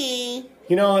poo-poo me.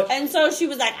 You know, And so she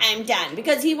was like, I'm done.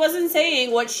 Because he wasn't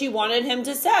saying what she wanted him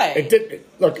to say.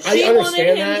 Look, She I understand wanted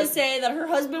him that. to say that her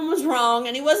husband was wrong,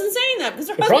 and he wasn't saying that because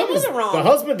her The husband problem is wasn't wrong. the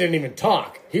husband didn't even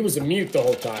talk. He was a mute the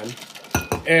whole time.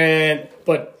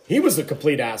 But he was a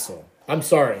complete asshole. I'm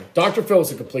sorry. Dr. Phil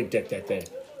was a complete dick that day.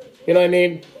 You know what I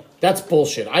mean? That's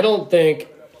bullshit. I don't think...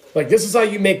 Like, this is how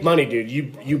you make money, dude.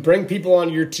 You bring people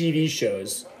on your TV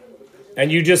shows,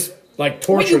 and you just, like,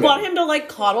 torture Wait, you them. want him to, like,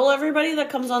 coddle everybody that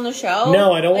comes on the show?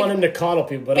 No, I don't Like, want him to coddle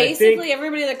people, but basically, I think...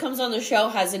 everybody that comes on the show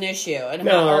has an issue and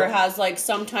No. or has, like,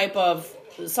 some type of...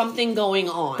 something going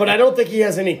on. But I don't think he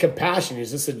has any compassion.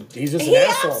 He's just an He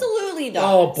asshole. absolutely does.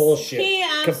 Oh, bullshit. He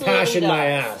absolutely Compassion does. my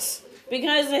ass.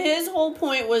 Because his whole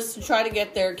point was to try to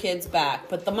get their kids back.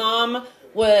 But the mom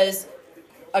was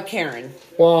a Karen.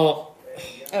 Well...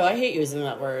 Oh, I hate using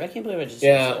that word. I can't believe I just used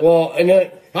Yeah, it. well,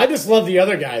 and I just love the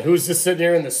other guy who's just sitting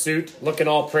there in the suit, looking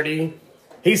all pretty.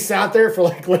 He sat there for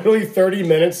like literally 30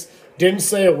 minutes, didn't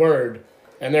say a word,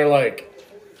 and they're like,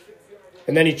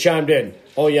 and then he chimed in,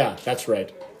 "Oh yeah, that's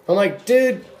right." I'm like,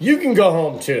 dude, you can go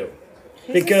home too,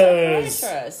 He's because a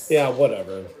psychiatrist. yeah,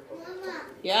 whatever.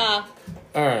 Yeah.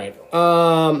 All right,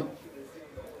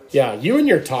 yeah, you and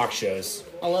your talk shows,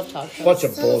 I love talk shows. bunch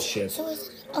of bullshit. So is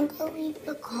Uncle leave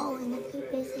the call and the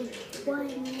people say, why? I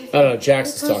don't know,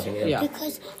 Jax is talking here. Yeah.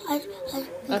 Because I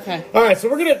Okay. All right, so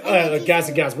we're gonna, guys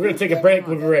and gals, we're gonna take a break.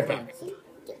 We'll be right back.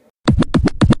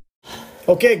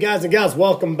 Okay, guys and gals,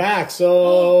 welcome back.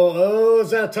 So,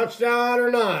 is that a touchdown or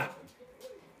not?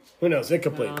 Who knows?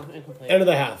 Incomplete. No, incomplete. End of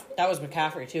the half. That was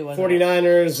McCaffrey, too, wasn't it?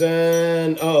 49ers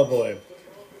and, oh boy.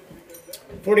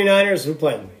 49ers, who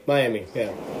playing? Miami,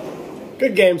 yeah.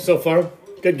 Good game so far.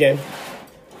 Good game.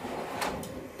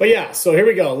 But yeah, so here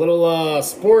we go. A little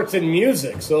sports and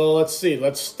music. So let's see.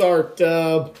 Let's start with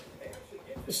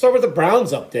the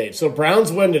Browns update. So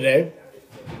Browns win today.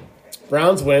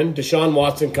 Browns win. Deshaun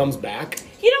Watson comes back.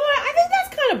 You know what? I think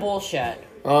that's kind of bullshit.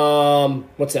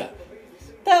 What's that?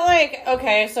 That, like,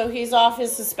 okay, so he's off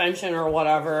his suspension or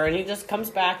whatever, and he just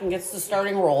comes back and gets the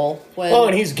starting role. When Oh,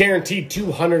 and he's guaranteed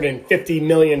 $250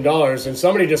 million, and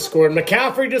somebody just scored.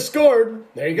 McCaffrey just scored.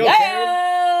 There you go, Yeah!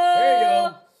 Karen. There you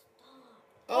go.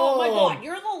 Oh my god,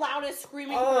 you're the loudest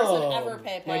screaming person ever,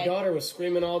 Pepe. My daughter was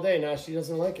screaming all day. Now she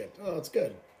doesn't like it. Oh, that's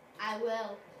good. I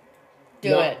will.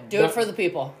 Do it. Do it for the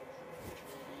people.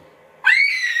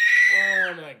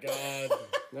 Oh my god.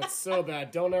 That's so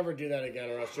bad. Don't ever do that again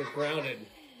or else you're grounded.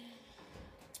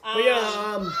 But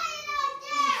yeah,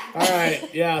 all right.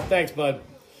 Yeah, thanks, bud.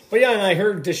 But yeah, and I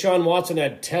heard Deshaun Watson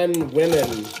had 10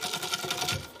 women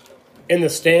in the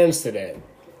stands today.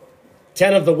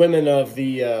 10 of the women of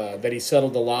the that he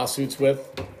settled the lawsuits with.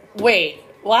 Wait,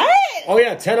 what? Oh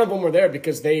yeah, 10 of them were there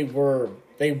because they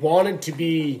wanted to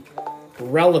be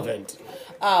relevant.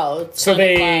 Oh, it's So kind of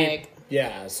they like...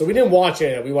 yeah, so we didn't watch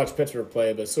it. We watched Pittsburgh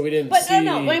play, but so we didn't But see.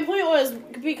 no, my point was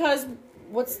because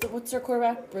what's their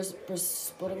quarterback?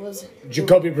 What it was?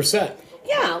 Jacoby Brissett.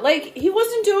 Yeah, like he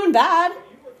wasn't doing bad.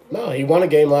 No, he won a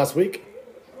game last week.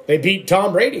 They beat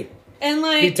Tom Brady. And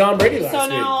like Beat Tom Brady last so week.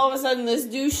 now all of a sudden this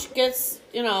douche gets,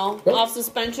 off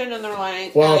suspension and they're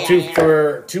like, Well, oh, yeah.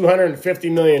 for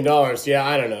 $250 million, yeah,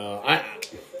 I don't know.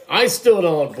 I still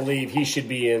don't believe he should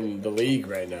be in the league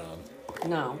right now.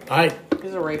 No. I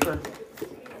He's a raper.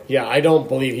 Yeah, I don't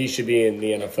believe he should be in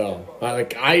the NFL.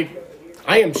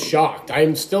 I am shocked. I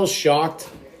am still shocked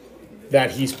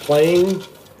that he's playing.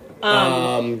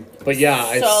 But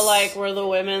yeah, So like were the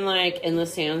women like in the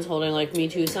stands holding like Me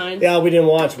Too signs? yeah, we didn't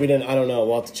watch. I don't know.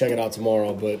 We'll have to check it out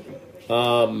tomorrow. But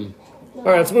all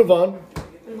right, let's move on.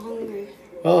 I'm hungry.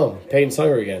 Oh, Peyton's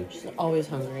hungry again. She's always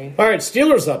hungry. All right,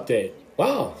 Steelers update.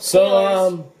 Wow.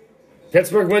 So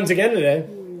Pittsburgh wins again today.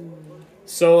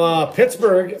 So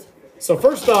Pittsburgh. So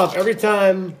first off, every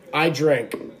time I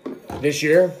drink this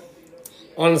year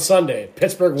on a Sunday,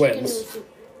 Pittsburgh wins.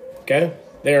 Okay,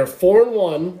 they are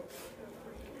 4-1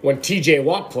 when T.J.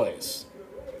 Watt plays.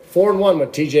 4-1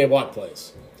 when T.J. Watt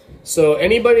plays. So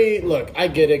anybody, look, I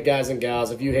get it, guys and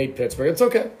gals. If you hate Pittsburgh, it's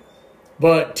okay.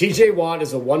 But T.J. Watt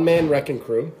is a one-man wrecking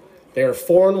crew. They are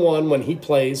 4-1 when he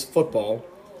plays football.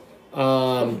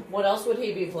 What else would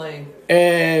he be playing?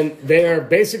 And they are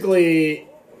basically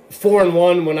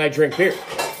 4-1 when I drink beer.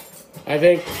 I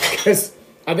think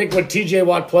when T.J.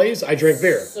 Watt plays, I drink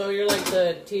beer. So you're like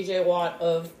the TJ Watt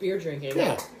of beer drinking.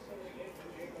 Yeah.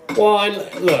 Well,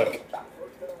 look.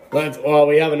 We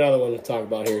have another one to talk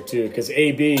about here too, because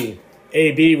AB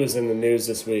was in the news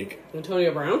this week.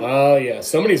 Antonio Brown? Oh yeah,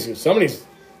 somebody's.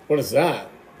 What is that?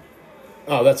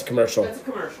 Oh, that's a commercial. That's a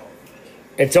commercial.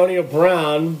 Antonio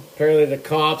Brown. Apparently, the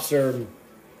cops are.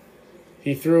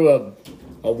 He threw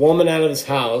a woman out of his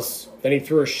house. Then he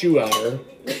threw a shoe at her.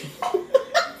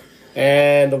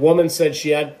 And the woman said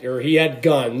he had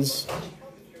guns.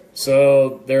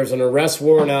 So there's an arrest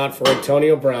warrant out for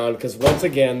Antonio Brown because once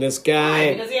again, this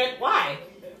guy. Why?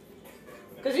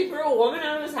 Because he threw a woman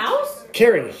out of his house?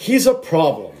 Carrie, he's a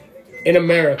problem in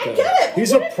America. I get it.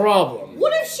 He's a problem.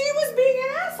 What if she was being an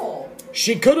asshole?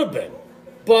 She could have been.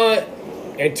 But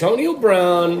Antonio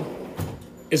Brown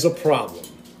is a problem.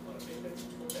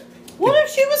 What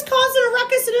if she was causing a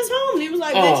ruckus in his home and he was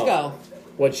like, bitch, go?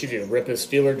 What'd she do? Rip his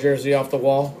Steeler jersey off the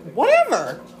wall?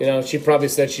 Whatever. She probably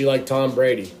said she liked Tom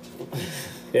Brady.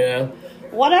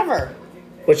 Whatever.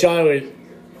 Which I would...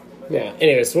 Yeah,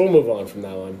 anyway, so we'll move on from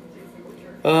that one.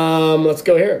 Let's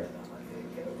go here.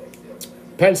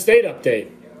 Penn State update.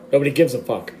 Nobody gives a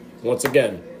fuck. Once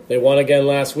again. They won again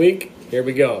last week. Here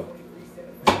we go.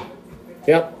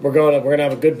 Yep, we're gonna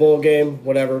have a good bowl game.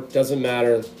 Whatever, doesn't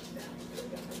matter.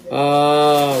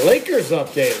 Lakers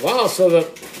update. Wow, so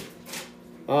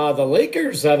the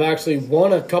Lakers have actually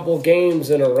won a couple games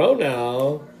in a row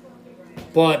now.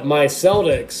 But my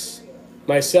Celtics,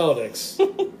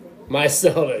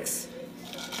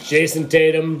 Jason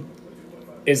Tatum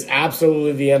is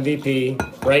absolutely the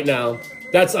MVP right now.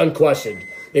 That's unquestioned.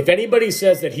 If anybody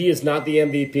says that he is not the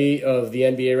MVP of the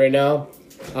NBA right now,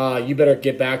 you better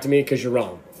get back to me because you're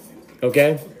wrong.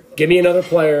 Okay? Give me another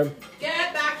player.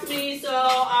 Get back to me so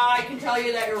I can tell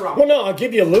you that you're wrong. Well, no, I'll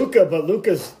give you Luka, but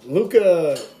Luka,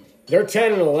 they're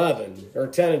 10 and 11, or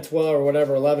 10 and 12, or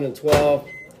whatever, 11 and 12.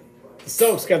 The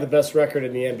Celtics got the best record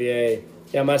in the NBA.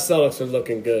 Yeah, my Celtics are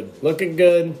looking good.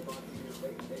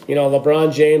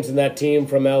 LeBron James and that team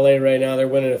from LA right now, they're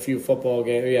winning a few football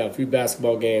games, a few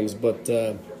basketball games, but,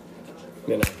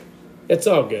 it's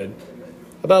all good.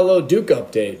 How about a little Duke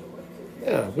update?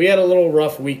 Yeah, we had a little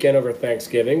rough weekend over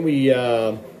Thanksgiving. We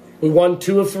won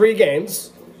 2 of 3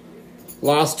 games.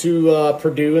 Lost to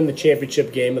Purdue in the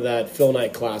championship game of that Phil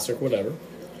Knight Classic, whatever.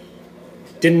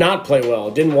 Did not play well.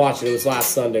 Didn't watch it. It was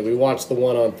last Sunday. We watched the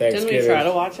one on Thanksgiving. Didn't we try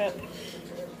to watch it?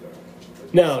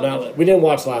 No, we didn't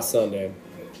watch last Sunday.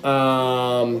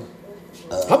 How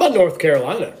about North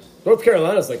Carolina? North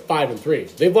Carolina's like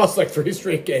 5-3. They've lost like 3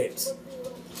 straight games.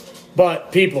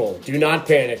 But people, do not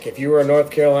panic. If you are a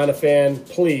North Carolina fan,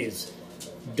 please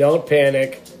don't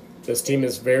panic. This team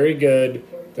is very good.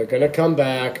 They're going to come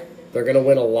back. They're going to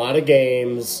win a lot of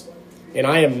games. And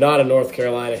I am not a North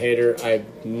Carolina hater.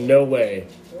 No way.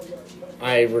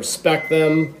 I respect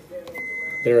them.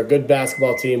 They're a good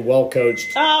basketball team, well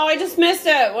coached. Oh, I just missed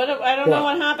it. I don't know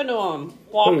what happened to him.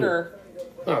 Walker.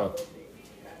 Who? Oh. What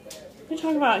are you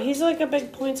talking about? He's like a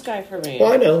big points guy for me.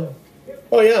 Well, I know.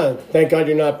 Oh, yeah. Thank God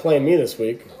you're not playing me this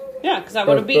week. Yeah, because I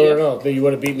would have beat you. No, you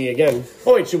would have beat me again.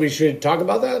 Oh, wait, should talk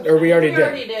about that? Or we already did?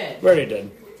 We already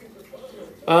did.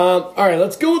 All right,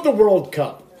 let's go with the World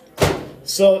Cup.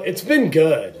 So, it's been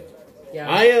good.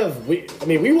 Yeah.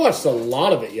 We watched a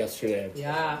lot of it yesterday.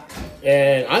 Yeah.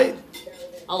 And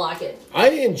I like it. I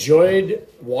enjoyed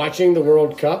watching the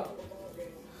World Cup.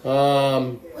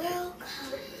 World Cup.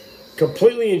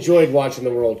 Completely enjoyed watching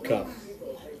the World Cup.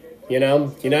 You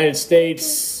know, United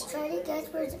States. Try to guess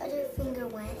where his other finger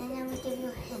went, and I will give you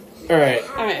a hint. All right.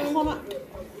 All right, hold on.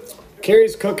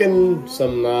 Carrie's cooking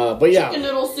some, but yeah. Chicken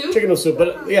noodle soup. Chicken noodle soup.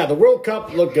 But yeah, the World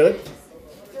Cup looked good.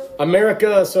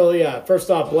 America, so yeah, first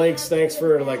off, Blake's, thanks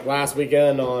for like last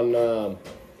weekend on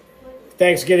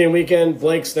Thanksgiving weekend.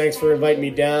 Blake's, thanks for inviting me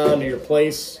down to your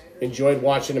place. Enjoyed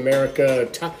watching America.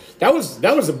 That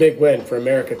was a big win for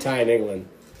America tying England.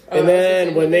 And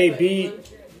then when they beat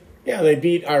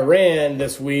Iran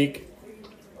this week.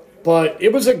 But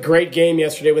it was a great game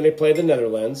yesterday when they played the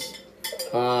Netherlands.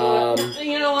 You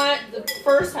know what? The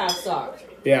first half sucked.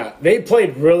 Yeah, they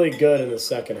played really good in the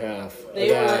second half. They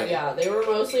were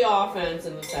mostly offense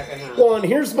in the second half. Well, and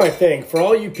here's my thing. For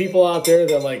all you people out there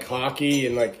that like hockey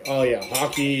and like, oh yeah,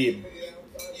 hockey,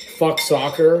 fuck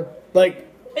soccer. Like,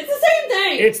 It's the same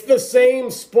thing. it's the same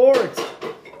sport.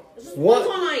 It's just what-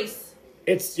 one's on ice,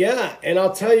 And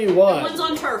I'll tell you what. one's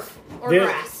on turf or the,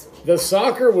 grass. the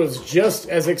soccer was just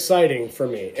as exciting for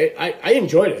me. I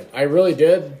enjoyed it. I really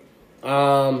did.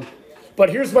 But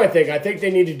here's my thing. I think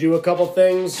they need to do a couple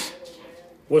things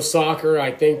with soccer.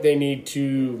 I think they need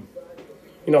to,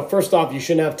 first off, you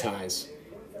shouldn't have ties.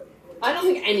 I don't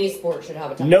think any sport should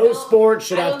have a tie. No sport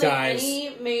should I have don't think ties.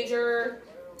 Any major.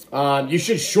 You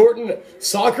should shorten.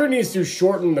 Soccer needs to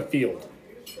shorten the field.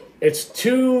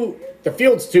 The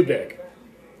field's too big.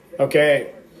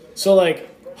 Okay? So, like,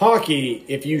 hockey,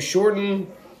 if you shorten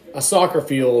a soccer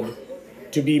field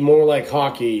to be more like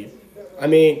hockey, I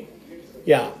mean,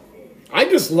 yeah. I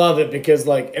just love it because,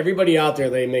 like, everybody out there,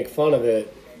 they make fun of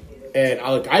it. And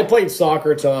I played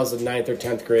soccer until I was in 9th or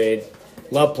 10th grade.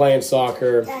 Love playing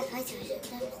soccer. Dad,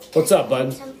 What's up,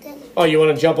 bud? something? Oh, you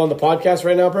want to jump on the podcast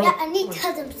right now, bro? Yeah, I need to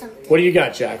tell them something. What do you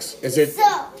got, Jax? Is it...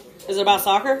 So, Is it about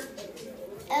soccer?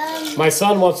 My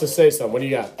son wants to say something. What do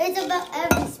you got? it's about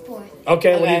every sport.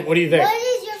 Okay, Okay. What do you think? What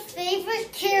is your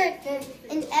favorite character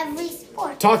in every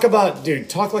sport? Talk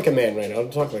like a man right now.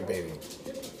 Don't talk like baby.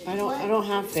 I don't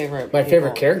have favorite. My people.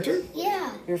 favorite character?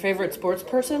 Yeah. Your favorite sports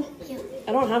person? You.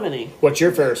 I don't have any. What's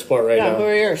your favorite sport right Yeah, now? who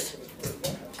are yours?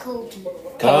 Kobe.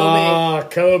 Ah,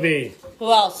 Kobe.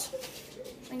 Who else?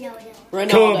 Ronaldo.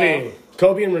 Ronaldo.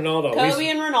 Kobe and Ronaldo. Kobe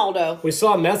and Ronaldo. We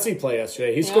saw Messi play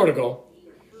yesterday. He scored a goal.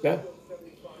 Yeah.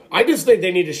 I just think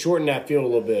they need to shorten that field a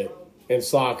little bit in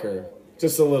soccer.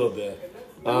 Just a little bit.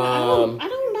 I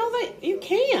don't know that you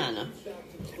can.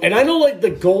 And I don't like the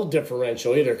goal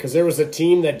differential either, because there was a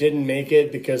team that didn't make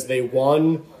it because they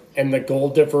won, and the goal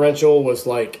differential was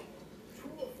like,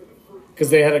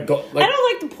 because they had a goal. Like, I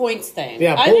don't like the points thing.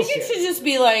 Yeah, I think it bullshit. should just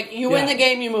be like, you win Yeah. the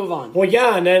game, you move on. well,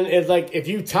 yeah, and then it's like if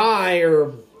you tie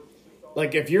or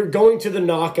like if you're going to the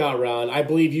knockout round, I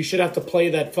believe you should have to play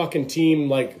that fucking team,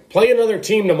 like play another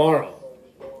team tomorrow,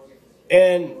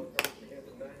 and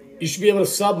you should be able to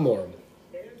sub more.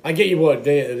 I get you what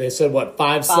they said. What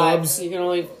 5 subs? You can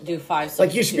only do 5 subs.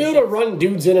 Like you should be able to run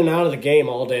dudes in and out of the game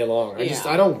all day long.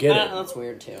 I don't get it. That's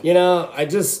weird too.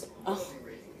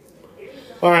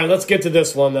 All right, let's get to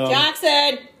this one though.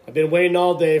 Jackson! I've been waiting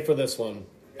all day for this one.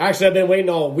 Actually, I've been waiting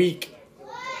all week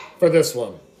for this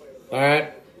one. All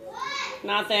right,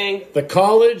 Nothing. the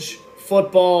college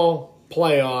football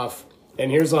playoff, and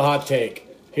here's a hot take.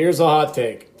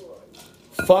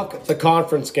 Fuck the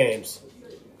conference games.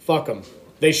 Fuck them.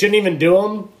 They shouldn't even do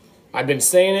them. I've been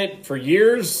saying it for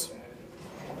years.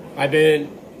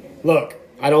 Look,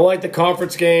 I don't like the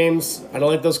conference games. I don't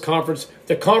like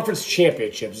the conference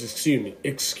championships, excuse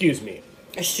me.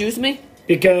 Excuse me?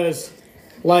 Because,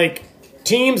 like,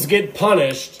 teams get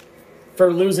punished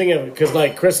for losing it. Because,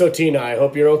 like, Chris Otina, I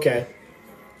hope you're okay.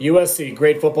 USC,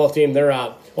 great football team, they're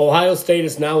out. Ohio State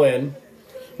is now in.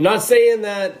 I'm not saying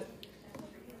that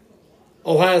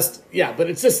but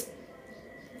it's just,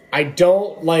 I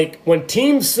don't like when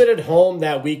teams sit at home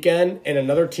that weekend and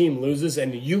another team loses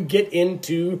and you get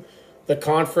into the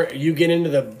conference, you get into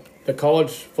the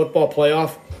college football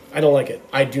playoff. I don't like it.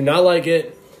 I do not like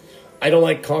it. I don't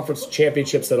like conference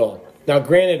championships at all. Now,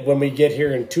 granted, when we get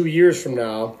here in 2 years from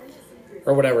now,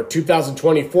 or whatever,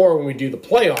 2024, when we do the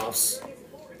playoffs,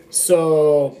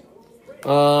 so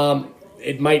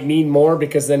it might mean more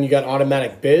because then you got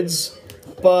automatic bids.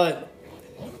 But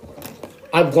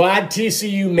I'm glad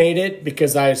TCU made it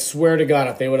because I swear to God,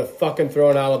 if they would have fucking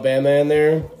thrown Alabama in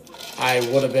there, I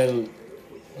would have been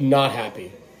not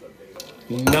happy.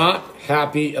 Not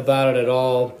happy about it at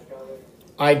all.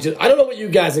 I don't know what you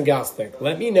guys and gals think.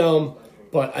 Let me know,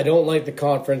 but I don't like the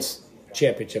conference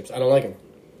championships. I don't like them.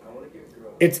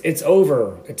 It's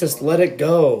over. Just let it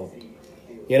go.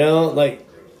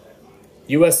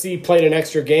 USC played an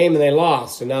extra game and they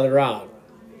lost, and now they're out.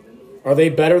 Are they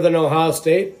better than Ohio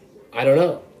State? I don't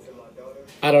know.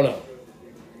 I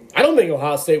don't think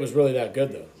Ohio State was really that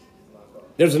good, though.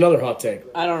 There's another hot take.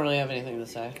 I don't really have anything to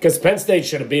say. Because Penn State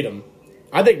should have beat them.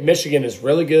 I think Michigan is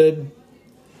really good.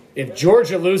 If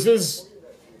Georgia loses,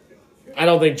 I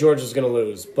don't think Georgia's going to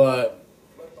lose. But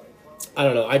I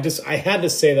don't know. I had to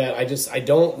say that. I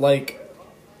don't like.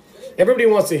 Everybody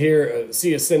wants to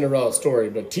see a Cinderella story,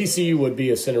 but TCU would be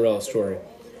a Cinderella story.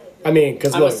 I mean,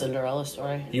 because I'm a Cinderella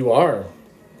story. You are.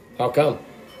 How come?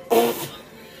 You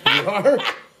are?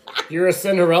 You're a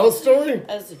Cinderella story?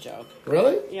 That's a joke.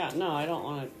 Really? Yeah, no, I don't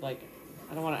want to, I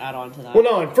don't want to add on to that. Well,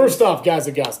 no, and first off, guys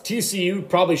and gals, TCU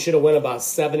probably should have went about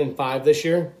 7-5 this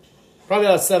year. Probably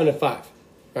about 7-5. All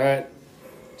right?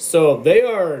 So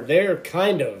they're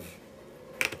kind of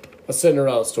a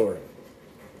Cinderella story.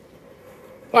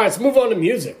 All right, let's move on to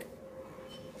music.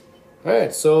 All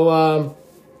right, so,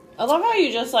 I love how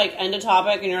you just, end a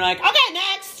topic and you're like, okay,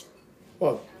 next!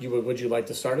 well, would you like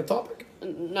to start a topic?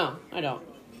 No, I don't.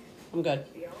 I'm good.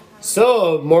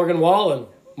 So, Morgan Wallen.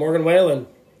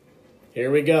 Here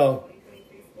we go.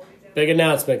 Big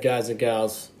announcement, guys and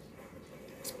gals.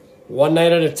 One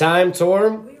Night at a Time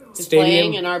tour. He's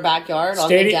playing in our backyard on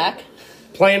the deck.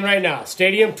 Playing right now.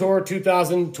 Stadium tour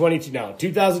 2022 now.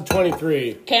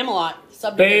 2023. Camelot.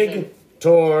 Subdivision. Big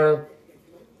tour.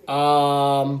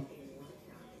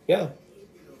 Yeah.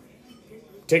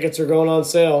 Tickets are going on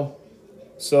sale.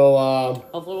 So,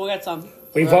 hopefully we'll get some.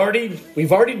 We've already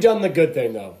done the good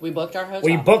thing, though. We booked our hotel.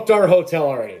 We booked our hotel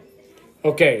already.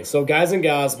 Okay, so guys and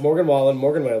gals, Morgan Wallen,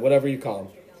 whatever you call him.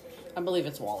 I believe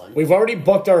it's Wallen. We've already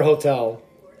booked our hotel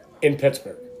in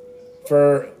Pittsburgh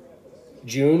for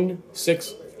June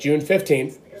 15th.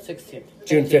 16th.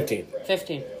 June 15th.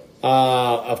 15th.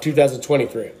 Of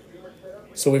 2023.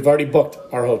 So we've already booked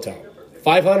our hotel.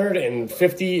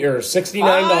 $550 or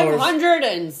 $69.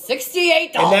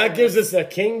 $568. And that gives us a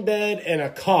king bed and a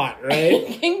cot, right?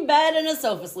 King bed and a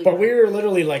sofa sleeper. But we were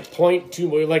literally like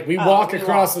 0.2. We walk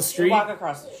across the street. We walk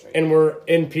across the street. And we're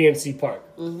in PNC Park.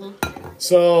 Mm-hmm.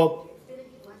 So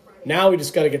now we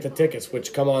just got to get the tickets,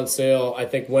 which come on sale, I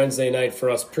think, Wednesday night for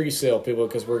us pre-sale people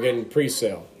because we're getting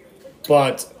pre-sale.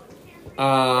 But,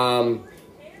 yeah,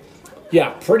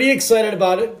 pretty excited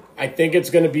about it. I think it's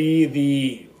going to be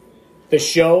the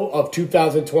show of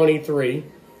 2023.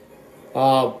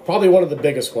 Probably one of the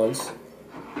biggest ones.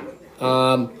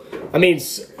 I mean,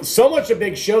 so much a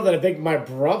big show that I think my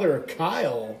brother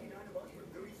Kyle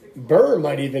Burr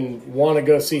might even want to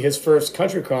go see his first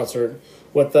country concert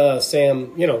with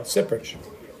Sam, Seapritch.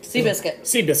 Seapritch. Did you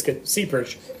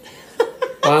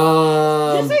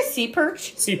say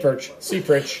Seapritch?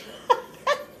 Seapritch.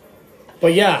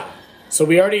 But yeah, so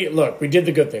we did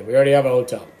the good thing. We already have a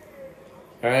hotel.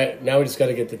 All right, now we just got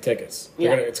to get the tickets.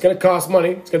 Yeah. It's going to cost money.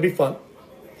 It's going to be fun.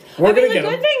 We're going to get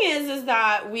them. The good thing is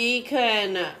that we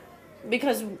can,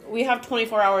 because we have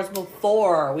 24 hours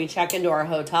before we check into our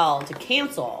hotel to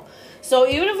cancel. So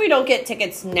even if we don't get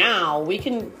tickets now, we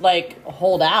can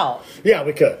hold out. Yeah,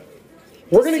 we could.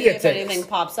 We're going to get tickets. If anything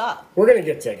pops up. We're going to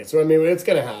get tickets. I mean, it's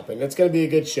going to happen. It's going to be a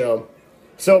good show.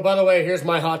 So, by the way, here's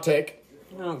my hot take.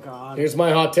 Oh, God. Here's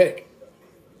my hot take.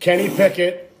 Kenny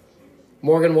Pickett,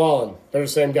 Morgan Wallen. They're the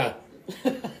same guy.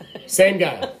 Same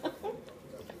guy.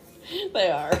 They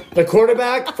are. The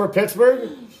quarterback for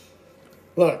Pittsburgh,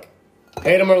 look,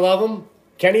 hate him or love him,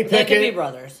 Kenny Pickett. They could be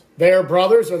brothers. They are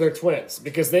brothers or they're twins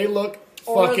because they look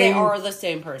or they are the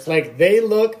same person. They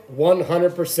look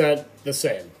 100% the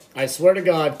same. I swear to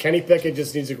God, Kenny Pickett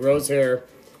just needs to grow his hair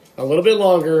a little bit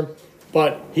longer,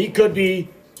 but he could be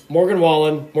Morgan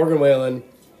Wallen.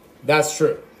 That's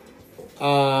true.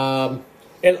 And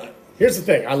here's the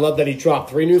thing. I love that he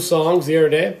dropped 3 new songs the other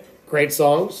day. Great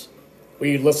songs.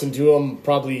 We listened to them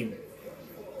probably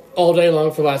all day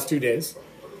long for the last 2 days.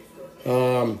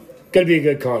 Going to be a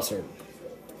good concert.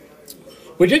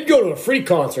 We did go to a free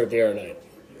concert the other night.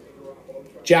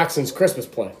 Jackson's Christmas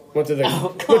play. Went to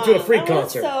a free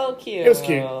concert. So cute. It was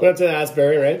cute. Went to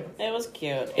Asbury, right? It was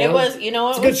cute. Yeah. It was. You know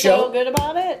what was so good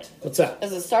about it? What's that?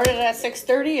 Is it started at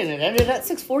 6:30 and it ended at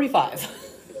 6:45.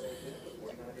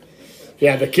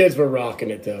 Yeah, the kids were rocking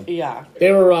it though. Yeah,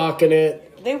 they were rocking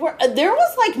it. They were. There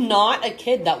was not a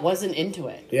kid that wasn't into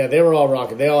it. Yeah, they were all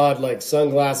rocking. They all had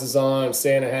sunglasses on,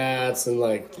 Santa hats, and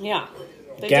yeah.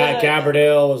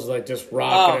 Gabrielle was just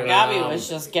rocking it out. Gabby was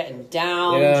just getting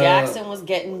down. Yeah. Jackson was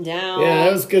getting down. Yeah,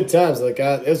 it was good times.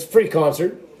 It was a free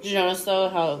concert. Did you notice though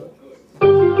how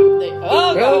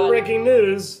God. Breaking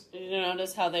news. Did you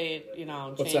notice how they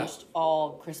changed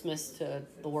all Christmas to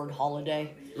the word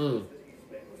holiday?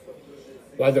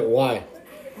 Why?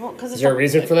 Well, because Is there a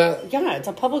reason for that? Yeah, it's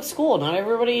a public school. Not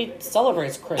everybody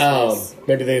celebrates Oh, Christmas.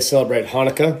 maybe they celebrate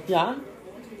Hanukkah Yeah,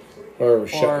 or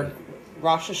or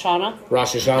Rosh Hashanah.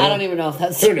 Rosh Hashanah. I don't even know if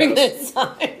that's Who during knows? this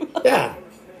time. Yeah.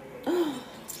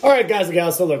 All right, guys and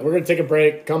gals. So look, we're gonna take a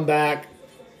break. Come back.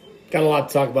 Got a lot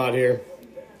to talk about here.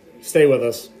 Stay with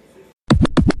us.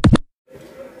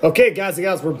 Okay, guys and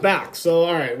gals, we're back. So,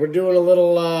 all right, we're doing a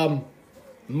little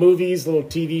movies, little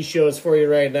TV shows for you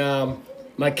right now.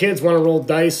 My kids want to roll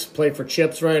dice, play for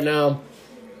chips right now.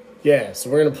 Yeah,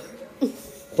 so we're gonna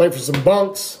play for some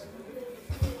bunks.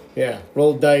 Yeah,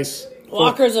 roll dice.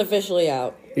 Walker's officially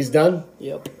out. He's done.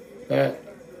 Yep. All right.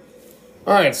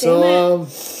 All right. So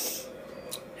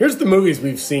here's the movies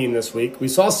we've seen this week. We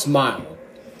saw Smile.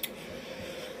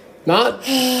 Not.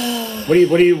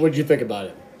 What do you think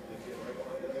about it?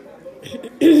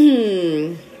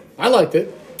 I liked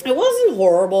it. It wasn't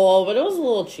horrible, but it was a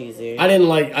little cheesy. I didn't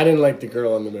like the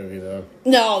girl in the movie though.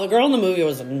 No, the girl in the movie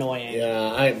was annoying.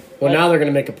 Yeah. Now they're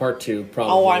gonna make a part 2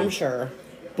 probably. Oh, I'm sure.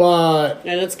 But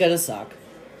And it's gonna suck.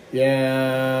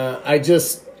 yeah, I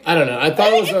don't know. I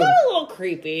thought it was It got a little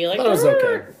creepy. Like, thought it was there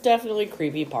were okay. definitely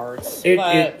creepy parts. it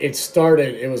but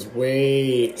it was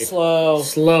way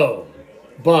slow.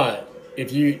 But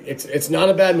if you it's not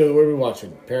a bad movie. What are we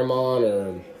watching? Paramount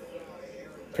or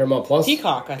Paramount Plus?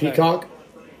 Peacock, I think. Peacock.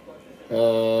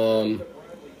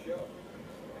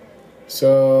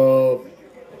 So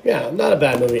yeah, not a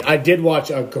bad movie. I did watch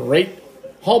a great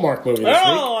Hallmark movie this week.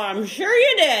 Oh, I'm sure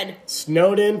you did.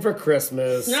 Snowed In for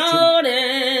Christmas.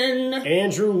 Snowden.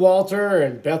 Andrew Walter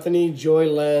and Bethany Joy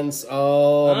Lenz.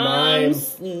 Oh, my.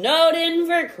 Snowden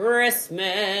for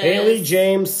Christmas. Haley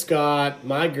James Scott,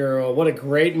 my girl. What a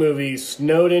great movie.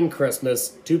 Snowed In Christmas,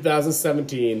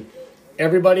 2017.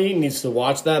 Everybody needs to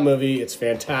watch that movie. It's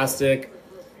fantastic.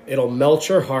 It'll melt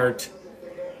your heart.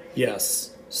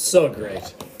 Yes, so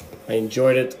great. I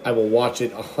enjoyed it. I will watch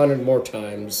it 100 more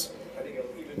times.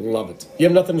 Love it. You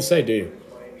have nothing to say, do you?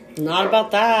 Not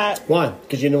about that. Why?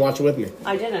 Because you didn't watch it with me.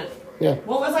 I didn't. Yeah.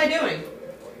 What was I doing?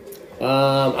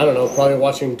 I don't know. Probably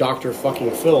watching Dr.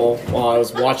 fucking Phil while I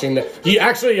was watching the...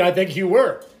 I think you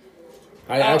were.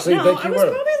 I actually think you I was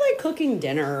were. probably like cooking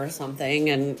dinner or something,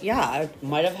 and yeah, I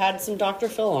might have had some Dr.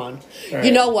 Phil on. Right.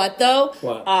 You know what though?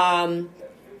 What?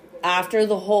 After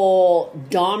the whole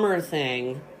Dahmer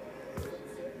thing,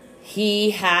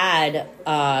 he had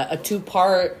a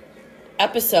 2-part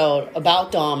episode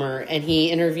about Dahmer, and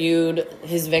he interviewed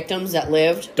his victims that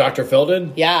lived. Dr. Phil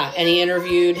did? Yeah, and he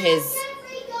interviewed his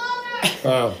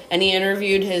Oh. and he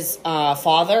interviewed his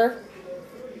father.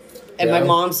 And Yeah. my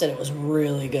mom said it was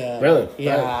really good. Really?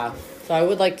 Yeah. Right. So I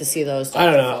would like to see those I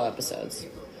don't Dr. know. Phil episodes.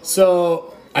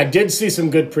 So, I did see some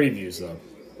good previews, though.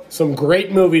 Some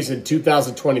great movies in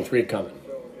 2023 coming.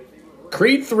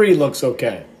 Creed 3 looks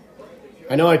okay.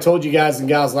 I know I told you guys and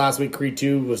gals last week Creed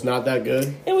 2 was not that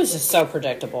good. It was just so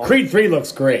predictable. Creed 3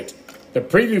 looks great. The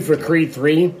preview for Creed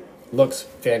 3 looks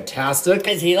fantastic.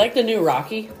 Is he like the new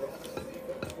Rocky?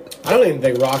 I don't even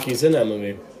think Rocky's in that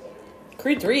movie.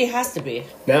 Creed 3 has to be.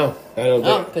 No, I don't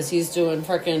Oh, think. because he's doing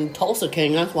freaking Tulsa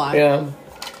King, that's why. Yeah.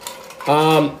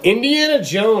 Indiana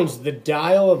Jones, The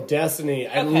Dial of Destiny.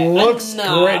 It Okay, looks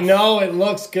enough. great. No, it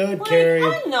looks good, Like, Carrie.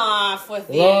 enough with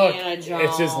the Look, Indiana Jones.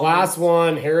 it's his last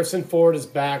one. Harrison Ford is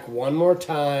back one more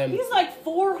time. He's like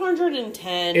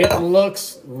 410. It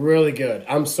looks really good.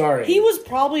 I'm sorry. He was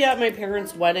probably at my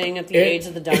parents' wedding at the It- age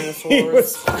of the He dinosaurs.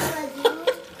 was-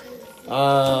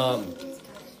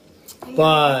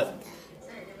 but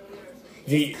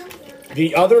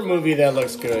the other movie that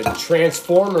looks good,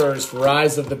 Transformers: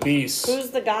 Rise of the Beast. Who's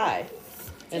the guy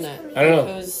in it? I don't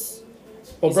know. Who's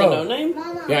Well, he's a no name?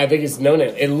 Yeah, I think it's no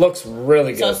name. It looks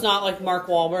really good. So it's not like Mark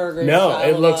Wahlberg or No, Shia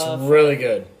it looks LaBeouf. really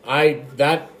good.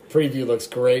 That preview looks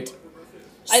great.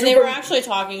 They Super- were actually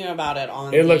talking about it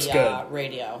on It the looks good.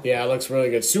 radio. Yeah, it looks really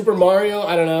good. Super Mario,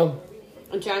 I don't know.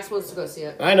 And Jax wants to go see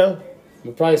it. I know.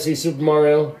 We'll probably see Super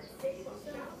Mario.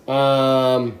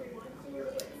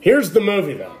 Here's the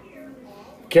movie, though.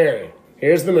 Carrie,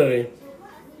 here's the movie.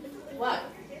 What?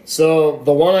 So,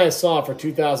 the one I saw for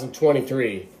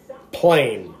 2023,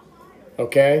 Plane.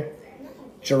 Okay?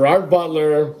 Gerard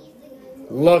Butler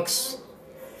looks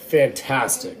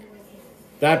fantastic.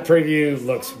 That preview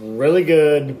looks really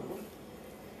good.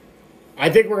 I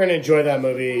think we're going to enjoy that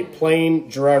movie. Plane,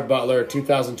 Gerard Butler,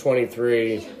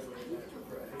 2023.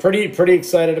 Pretty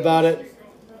excited about it.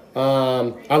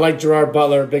 I like Gerard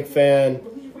Butler, big fan.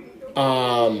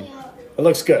 It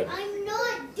looks good. I'm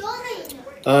not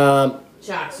done.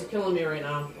 Jax, you're killing me right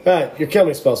now. All right, you're killing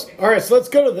me, Spells. All right, so let's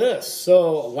go to this.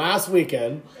 So last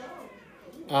weekend,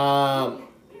 I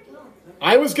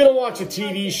was going to watch a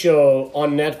TV show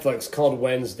on Netflix called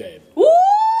Wednesday. Woo!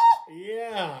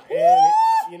 Yeah,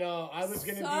 and you know, I was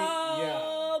gonna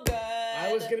So good.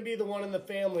 I was gonna be the one in the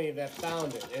family that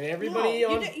found it, and No, everybody you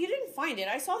didn't find it.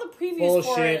 I saw the previews for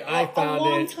Bullshit, it I found a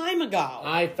long it. time ago.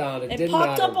 I found it. It Didn't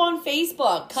popped matter. up on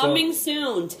Facebook. Coming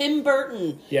soon. Tim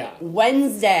Burton. Yeah.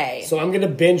 Wednesday. So I'm gonna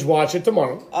binge watch it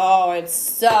tomorrow. Oh, it's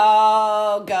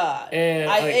so good. And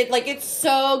it's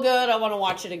so good. I want to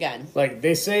watch it again. Like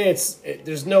they say,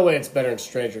 there's no way it's better than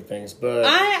Stranger Things, but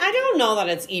I don't know that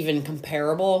it's even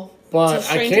comparable. but to I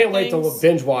Stranger can't wait to Things.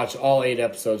 binge watch all 8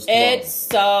 episodes tomorrow. It's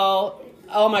so.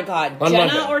 Oh my God, On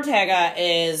Jenna Monday. Ortega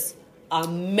is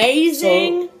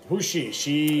amazing. So who's she?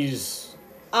 She's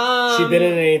Um, she been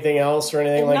in anything else or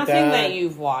anything like nothing that? that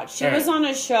you've watched. She All was right. on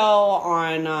a show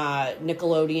on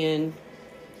Nickelodeon.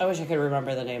 I wish I could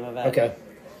remember the name of it. Okay.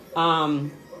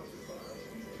 I'm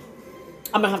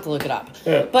gonna have to look it up.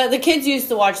 Yeah. But the kids used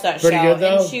to watch that Pretty show, good,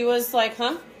 though? and she was like,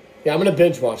 "Huh." Yeah, I'm gonna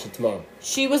binge watch it tomorrow.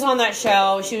 She was on that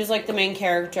show. She was like the main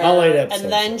character. All 8 episodes.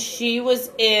 And then she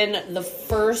was in the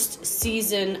first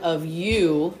season of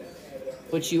You,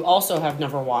 which you also have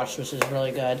never watched, which is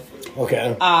really good.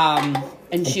 Okay.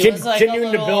 And she was like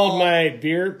Continuing a to build little, my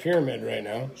beer pyramid right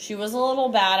now. she was a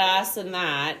little badass in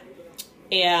that.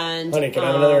 And Honey, can I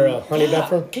have another honey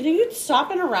buffer? Can you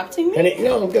stop interrupting me? Penny,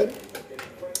 no, I'm good.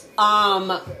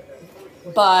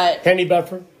 But Penny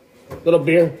buffer, little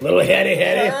beer, little heady.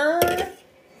 her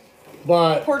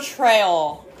But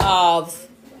portrayal of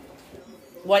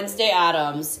Wednesday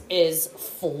Addams is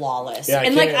flawless. Yeah, I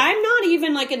and like can't- I'm not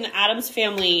even like an Addams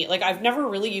Family, like I've never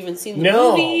really even seen the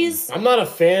no, movies. I'm not a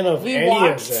fan of We any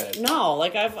watched of that. no,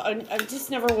 like I just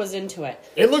never was into it.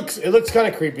 It looks kind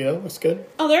of creepy though. It's good.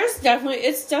 Oh, it's definitely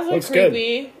Looks good.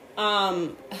 creepy.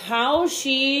 How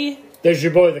she There's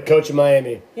your boy, the coach of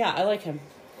Miami. yeah, I like him.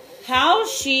 How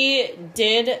she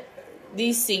did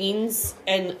these scenes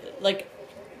and like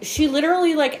she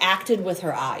literally like acted with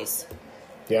her eyes.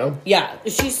 Yeah. Yeah,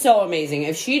 she's so amazing.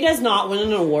 If she does not win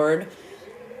an award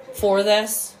for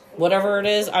this, whatever it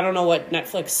is, I don't know what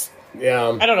Netflix.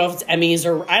 Yeah. I don't know if it's Emmys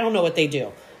or I don't know what they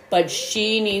do, but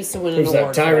she needs to win an Who's that?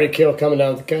 award. for Tyreek it. Hill coming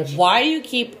down the catch. Why do you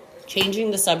keep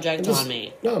changing the subject on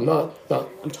me? No, I'm not. No.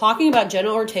 I'm talking about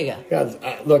Jenna Ortega.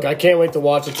 Yeah, look, I can't wait to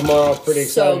watch it tomorrow. Pretty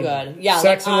So excited. good. Yeah,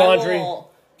 Sex like, and I Laundry.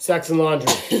 will- Sex and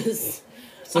Laundry.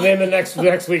 It's the name of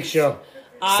next week's show.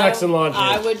 Sex and Laundry.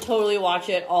 I would totally watch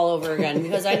it all over again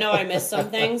because I know I missed some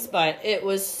things, but it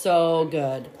was so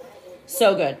good.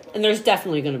 So good. And there's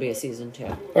definitely going to be a season 2.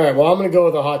 All right, well, I'm going to go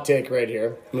with a hot take right here.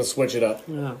 I'm going to switch it up.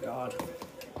 Oh, God.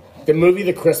 The movie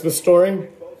The Christmas Story,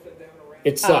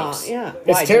 it sucks. Yeah. It's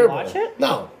Why, did you terrible. watch it?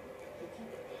 No.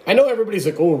 I know everybody's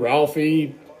like, oh,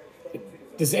 Ralphie.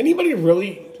 Does anybody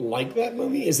really like that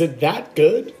movie? Is it that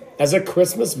good as a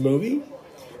Christmas movie?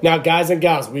 Now, guys and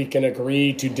gals, we can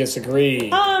agree to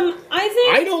disagree. I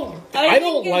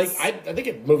think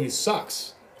the movie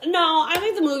sucks. No, I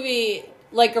think the movie,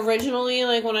 like, originally,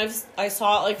 like, when I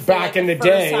saw it, like, for, Back like, in the first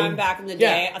day. time back in the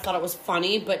Yeah. day, I thought it was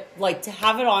funny, but, like, to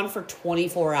have it on for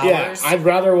 24 hours. Yeah, I'd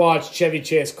rather watch Chevy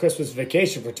Chase Christmas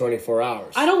Vacation for 24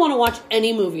 hours. I don't want to watch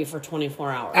any movie for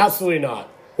 24 hours. Absolutely not.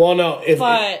 Well, no.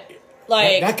 But,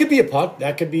 like, that could be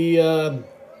that could be,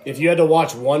 if you had to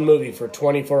watch one movie for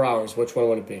 24 hours, which one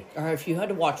would it be? or if you had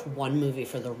to watch one movie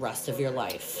for the rest of your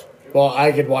life. Well,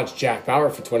 I could watch Jack Bauer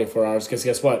for 24 hours, because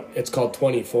guess what? It's called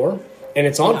 24, and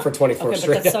it's on for 24 Okay,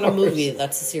 straight but that's not a hours. movie.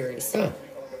 That's a series. Yeah.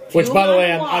 Which, you by the had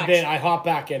way, to watch I hop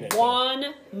back in it.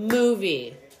 One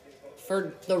movie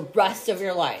for the rest of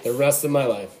your life. The rest of my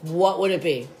life. What would it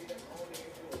be?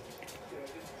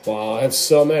 Wow, I have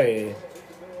so many.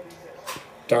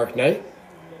 Dark Knight.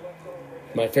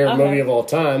 My favorite Okay. movie of all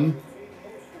time.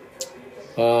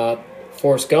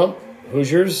 Forrest Gump.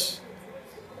 Hoosiers.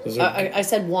 Those are, I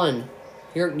said one.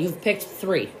 You've picked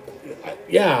 3.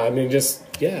 yeah, I mean,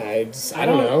 I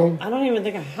don't know. I don't even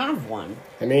think I have one.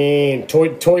 I mean,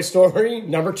 Toy Story,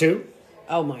 number 2.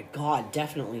 Oh my God,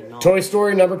 definitely not. Toy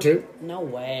Story, number 2. No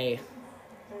way.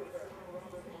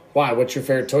 Why? What's your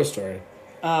favorite Toy Story?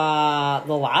 The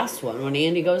last one, when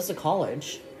Andy goes to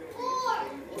college.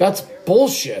 That's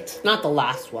bullshit. Not the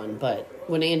last one, but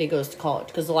when Andy goes to college.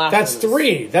 Because the last That's one was-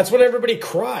 3. That's when everybody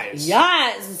cries.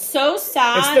 Yes, it's so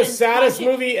sad. It's the and saddest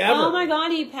touching. movie ever. Oh my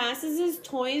God, he passes his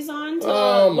toys on to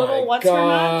Oh little my what's her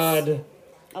nuts. god.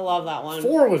 I love that one.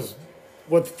 4 was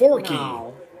with Forky.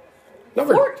 No.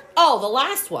 Number Oh, the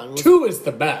last one was 2 is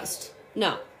the best.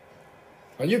 no.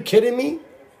 Are you kidding me?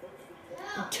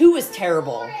 2 is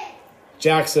terrible.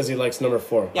 Jack says he likes number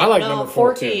 4. Yeah, I like no, number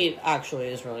 4 too. Forky actually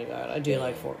is really good. I do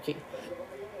like Forky.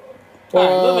 Well,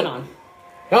 All right, moving on.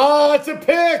 Oh, it's a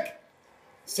pick.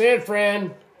 San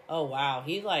Fran. Oh wow,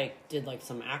 he did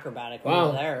some acrobatic Wow.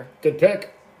 move there. Good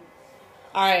pick.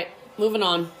 All right, moving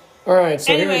on. All right.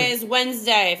 So Anyways,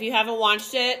 Wednesday. If you haven't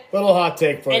watched it, little hot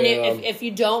take for and you. if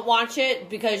you don't watch it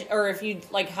or if you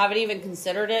like haven't even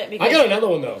considered it, because I got another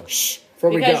one though.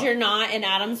 Because you're not an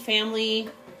Addams Family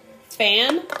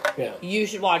fan, yeah, you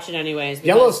should watch it anyways.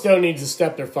 Yellowstone needs to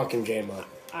step their fucking game up.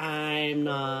 I'm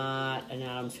not an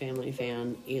Addams Family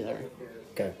fan either.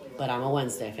 Okay. But I'm a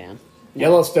Wednesday fan.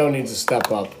 Yellowstone needs to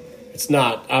step up. It's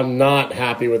not. I'm not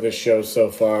happy with this show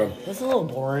so far. It's a little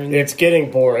boring. It's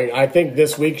getting boring. I think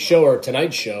this week's show or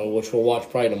tonight's show, which we'll watch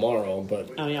probably tomorrow,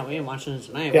 but... Oh, yeah, we ain't watching it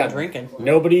tonight. Yeah, We're drinking.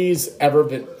 Nobody's ever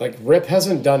been... Like, Rip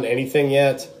hasn't done anything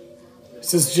yet.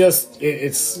 This is just...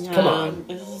 Come on.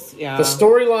 Yeah. The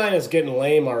storyline is getting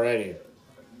lame already.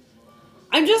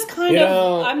 I'm just kind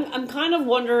of... I'm kind of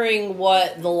wondering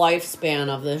what the lifespan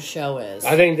of this show is.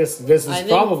 I think this is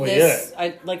probably it.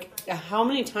 How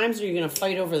many times are you going to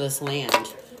fight over this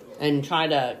land and try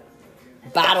to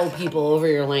battle people over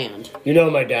your land? You know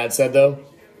what my dad said, though?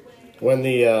 When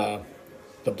the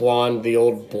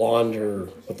old blonde or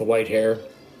with the white hair,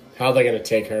 how are they going to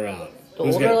take her out? The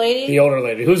older lady? The older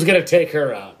lady. Who's going to take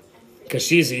her out? Because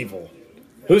she's evil.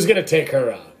 Who's going to take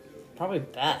her out? Probably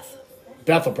Beth.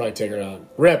 Beth will probably take her out.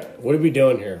 Rip, what are we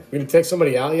doing here? We going to take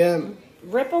somebody out yet?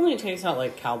 Rip only takes out,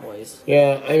 like, cowboys.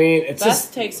 Yeah, I mean, it's Beth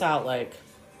just... takes out, like...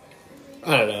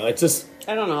 I don't know. It's just...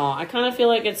 I don't know. I kind of feel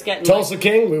like it's getting... Tulsa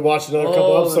King, we watched another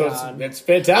couple episodes. God. It's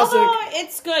fantastic. Although,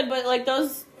 it's good, but, like,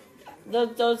 those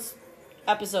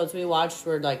episodes we watched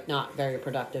were, like, not very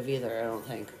productive either, I don't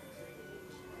think.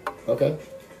 Okay.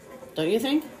 Don't you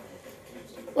think?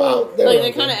 Well,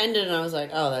 they kind of ended and I was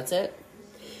like, oh, that's it?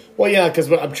 Well, yeah, because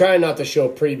I'm trying not to show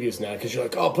previews now, because you're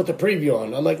like, oh, put the preview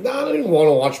on. I'm like, no, I don't even want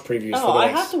to watch previews. Oh, I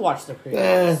have to watch the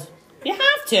previews. You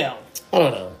have to. I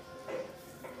don't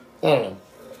know.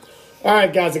 All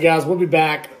right, guys and gals, we'll be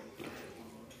back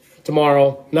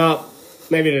tomorrow. No,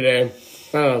 maybe today.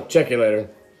 I don't know. Check you later.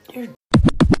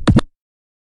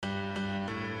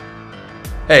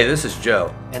 Hey, this is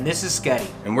Joe. And this is Sketty.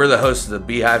 And we're the hosts of the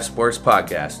Beehive Sports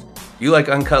Podcast. You like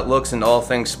uncut looks into all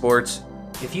things sports?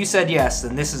 If you said yes,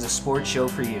 then this is a sports show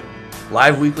for you.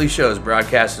 Live weekly shows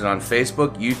broadcasted on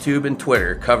Facebook, YouTube, and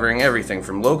Twitter, covering everything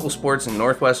from local sports in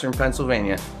northwestern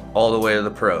Pennsylvania all the way to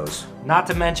the pros. Not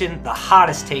to mention the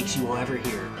hottest takes you will ever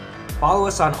hear. Follow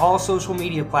us on all social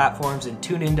media platforms and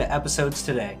tune into episodes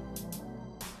today.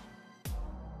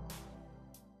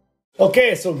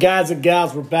 Okay, so guys and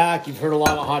gals, we're back. You've heard a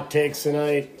lot of hot takes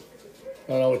tonight.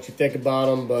 I don't know what you think about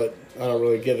them, but I don't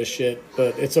really give a shit.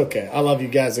 But it's okay. I love you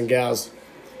guys and gals.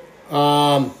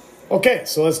 Okay,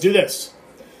 so let's do this.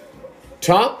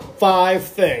 Top 5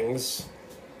 things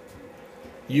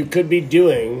you could be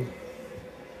doing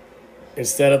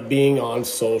instead of being on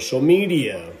social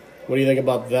media. What do you think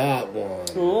about that one?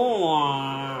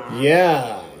 Oh.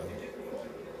 Yeah.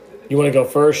 You want to go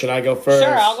first? Should I go first?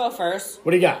 Sure, I'll go first.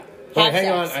 What do you got? Wait,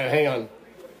 hang sex. on.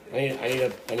 I need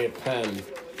a pen.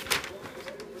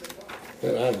 I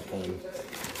have a pen.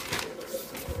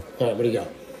 All right, what do you got?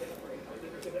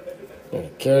 All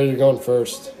right, Carrie, you're going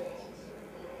first.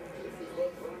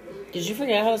 Did you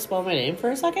forget how to spell my name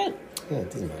for a second? Yeah,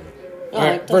 it doesn't matter. Oh, All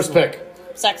right, first pick.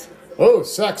 Sex. Oh,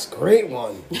 sex, great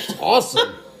one. It's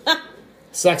awesome.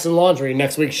 Sex and laundry,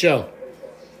 next week's show.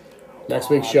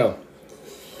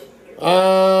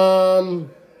 I'm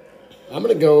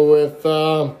gonna go with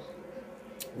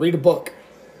read a book,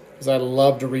 because I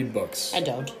love to read books. I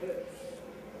don't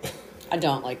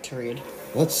like to read.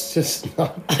 Let's just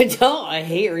not. I don't. I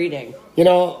hate reading. You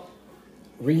know,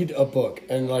 read a book.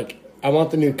 And, like, I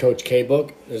want the new Coach K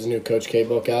book. There's a new Coach K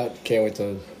book out. Can't wait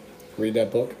to read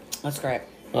that book. That's great.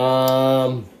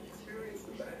 All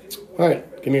right,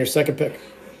 give me your second pick.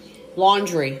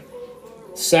 Laundry.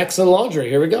 Sex and laundry.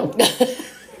 Here we go. I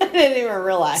didn't even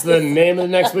realize. It's the name of the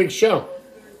next week's show.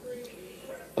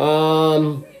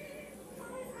 I'm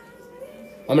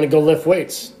gonna go lift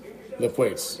weights.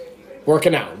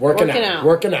 Working out. You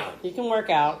can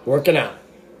work out. Working out.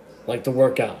 Like to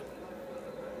work out.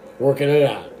 Working it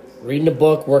out. Reading a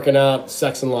book, working out,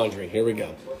 sex and laundry. Here we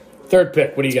go. Third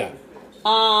pick. What do you got?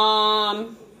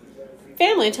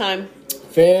 Family time.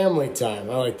 Family time.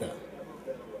 I like that.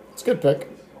 It's a good pick.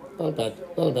 Not a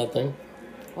bad thing.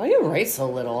 Why do you write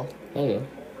so little? I don't know.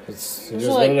 It's Those just are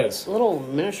what like it is. little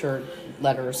miniature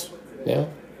letters. Yeah.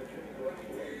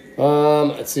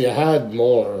 Let's see. I had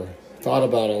more. Thought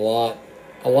about a lot.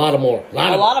 A lot more.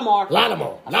 Like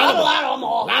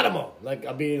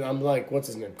I'm like, what's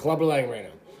his name? Clubber Lang right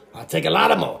now. I'll take a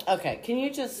lot of more. Okay, can you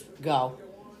just go?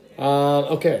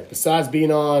 Okay. Besides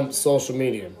being on social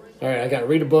media, all right. I got to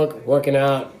read a book, working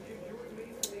out.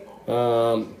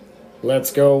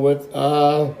 Let's go with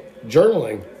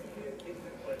journaling.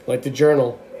 Like to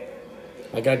journal.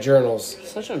 I got journals.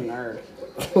 Such a nerd.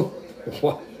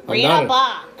 What? Read a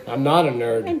book. I'm not a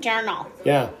nerd. And journal.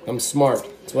 Yeah, I'm smart.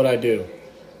 That's what I do.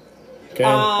 Okay?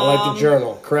 I like to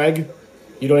journal. Craig,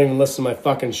 you don't even listen to my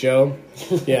fucking show?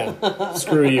 Yeah.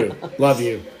 Screw you. Love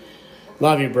you.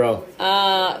 Love you, bro.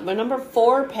 My number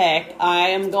 4 pick, I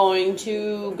am going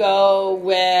to go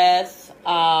with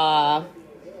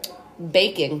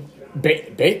baking.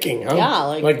 Baking, huh? Yeah,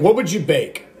 like what would you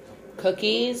bake?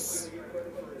 Cookies.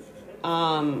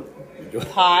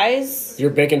 Pies. You're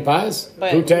baking pies?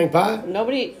 But Wu-Tang pie?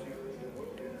 Nobody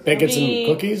Baking some nobody-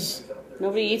 cookies?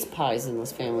 Nobody eats pies in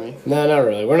this family. No, not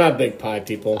really. We're not big pie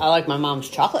people. I like my mom's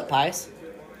chocolate pies.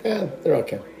 Yeah, they're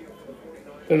okay.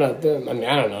 They're not. I mean,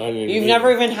 I don't know. You've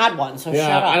never even had one, so Yeah,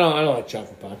 shut up. I don't like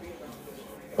chocolate pie.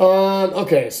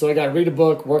 Okay, so I got read a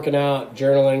book, working out,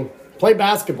 journaling, play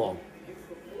basketball.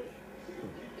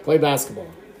 Play basketball.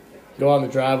 Go on the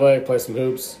driveway, play some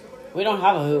hoops. We don't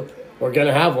have a hoop. We're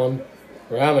gonna have one.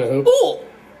 We're having a hoop. Ooh!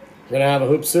 We're gonna have a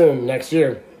hoop soon next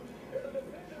year.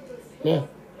 Yeah.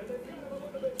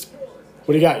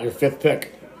 What do you got? Your 5th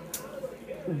pick.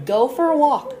 Go for a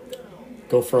walk.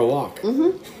 Go for a walk.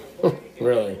 Mm-hmm.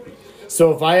 Really?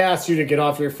 So if I asked you to get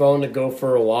off your phone to go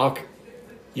for a walk,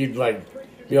 you'd be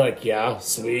like, yeah,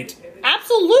 sweet.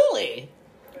 Absolutely.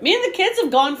 Me and the kids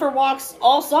have gone for walks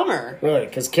all summer. Really?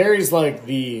 Because Carrie's like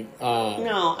the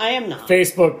No, I am not.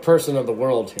 Facebook person of the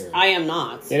world here. I am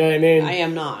not. You know what I mean? I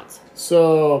am not.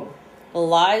 So, The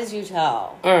lies you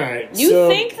tell. all right. You so,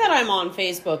 think that I'm on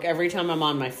Facebook every time I'm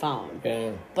on my phone, Yeah.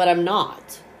 but I'm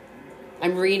not.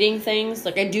 I'm reading things.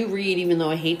 Like, I do read, even though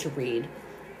I hate to read.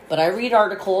 But I read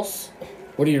articles.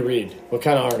 What do you read? What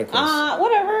kind of articles?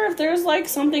 Whatever. If there's, like,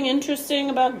 something interesting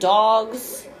about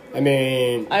dogs. I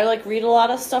mean, I, read a lot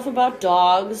of stuff about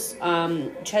dogs.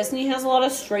 Chesney has a lot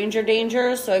of stranger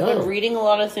danger, so I've Oh. been reading a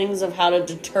lot of things of how to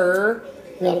deter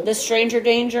Yeah. the stranger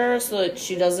danger so that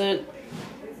she doesn't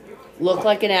look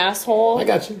like an asshole. I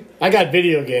got you. I got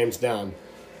video games down.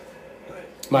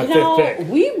 My You know, 5th pick.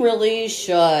 we really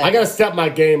should. I gotta step my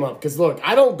game up because look,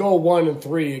 I don't go 1 and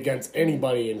 3 against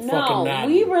anybody in fucking No,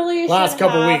 Madden. we really Last should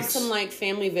couple have weeks. some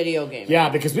family video games. Yeah,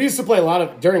 because we used to play a lot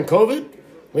of during COVID.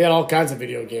 We had all kinds of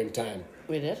video game time.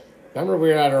 We did. Remember, we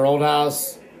were at our old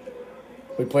house.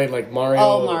 We played Mario.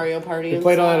 Oh, Mario Party. We and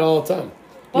played all stuff. that all the time.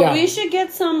 But yeah, we should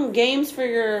get some games for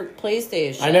your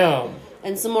PlayStation. I know.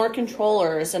 And some more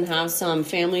controllers and have some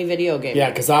family video games. Yeah,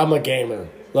 because I'm a gamer.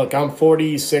 Look, I'm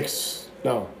 46.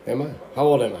 No, am I? How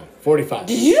old am I? 45.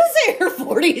 Did you just say you're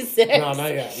 46? No,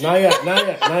 not yet. Not yet. Not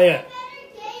yet. Not yet.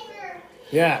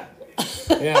 Yeah.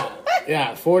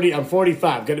 Yeah. 40. I'm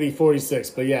 45. Gonna be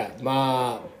 46. But yeah,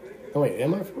 oh wait,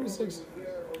 am I 46?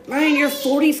 Ryan, you're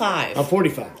 45. I'm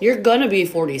 45. You're gonna be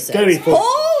 46. Gonna be 40.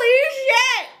 Holy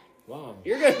shit! Wow.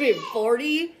 You're gonna be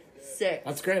 46.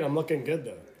 That's great. I'm looking good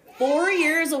though. 4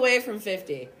 years away from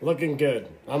 50. Looking good.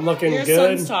 I'm looking Your good.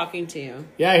 son's talking to you.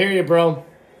 Yeah, I hear you, bro.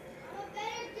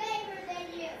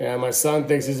 Yeah, my son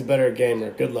thinks he's a better gamer.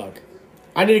 Good luck.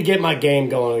 I need to get my game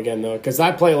going again, though, because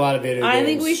I play a lot of video games. I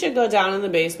think we should go down in the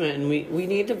basement and we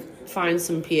need to find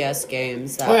some PS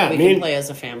games that Oh, yeah, we me can and- play as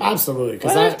a family. Absolutely.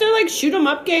 What if they're shoot 'em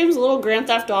up games, a little Grand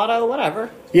Theft Auto, whatever.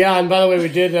 Yeah, and by the way, we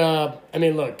did,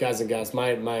 look, guys and gals,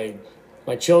 my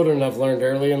children have learned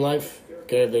early in life.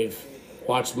 Okay, they've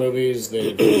watched movies,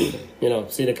 they've,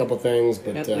 seen a couple things,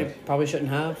 but That they probably shouldn't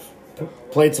have.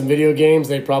 played some video games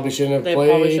they probably shouldn't have They played.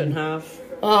 probably shouldn't have.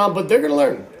 But they're going to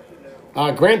learn.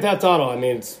 Grand Theft Auto,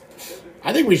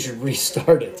 I think we should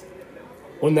restart it.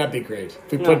 Wouldn't that be great?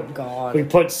 If we God. we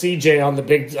put CJ on the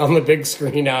big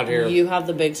screen out here. You have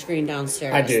the big screen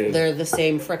downstairs. I do. They're the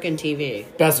same frickin' TV.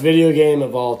 Best video game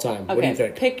of all time. Okay, What do you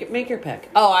think? make your pick.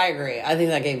 Oh, I agree. I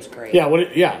think that game's great. Yeah,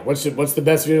 what's the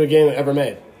best video game ever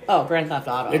made? Oh, Grand Theft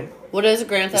Auto. What is it,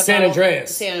 Grand Theft San Auto?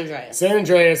 Andreas. San Andreas. San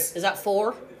Andreas. Is that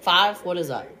 4? 5? What is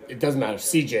that? It doesn't matter.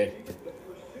 CJ.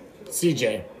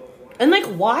 And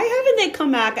why haven't they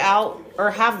come back out,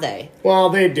 or have they? Well,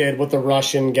 they did with the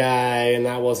Russian guy, and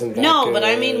that wasn't that No, good, but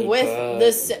I mean with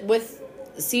but with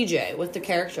CJ, with the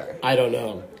character. I don't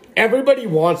know. Everybody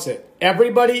wants it.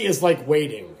 Everybody is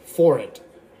waiting for it.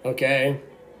 Okay?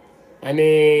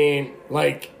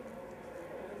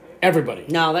 Everybody.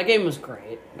 No, that game was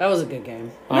great. That was a good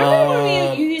game. Remember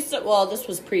when you used to? Well, this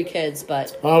was pre-kids,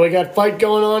 but Oh, we got fight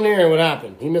going on here. What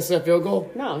happened? He missed that field goal?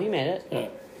 no, he made it. Yeah.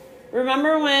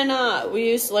 Remember when we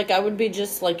used to, I would be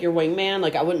just your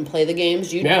wingman. I wouldn't play the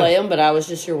games, you'd Yeah. play them, but I was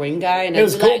just your wing guy, and It I'd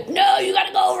was be cool. no, you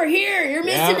gotta go over here. You're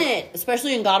missing Yeah. it.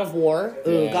 Especially in God of War.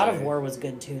 Ooh, Yeah. God of War was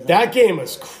good too. Though. That game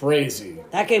was crazy.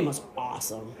 That game was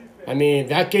awesome.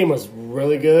 That game was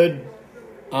really good.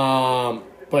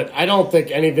 But I don't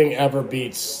think anything ever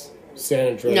beats San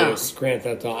Andreas, Grand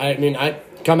Theft Auto. I mean,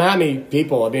 come at me,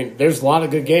 people. I mean, there's a lot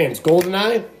of good games.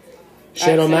 GoldenEye,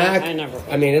 Shadow Mac. I never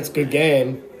played. I mean, it's a good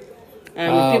game.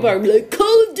 And people are like,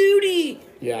 Call of Duty.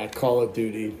 Yeah, Call of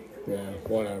Duty. Yeah,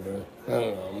 whatever. I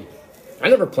don't know. I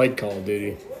never played Call of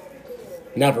Duty.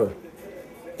 Never.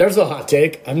 There's a hot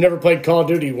take. I've never played Call of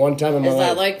Duty one time in my life. Is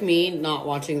that like me not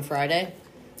watching Friday?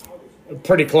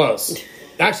 Pretty close.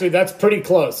 Actually, that's pretty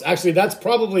close. Actually, that's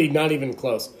probably not even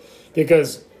close.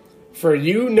 Because for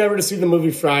you never to see the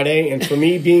movie Friday, and for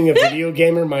me being a video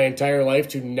gamer my entire life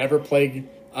to never play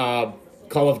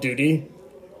Call of Duty,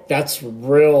 that's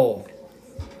real.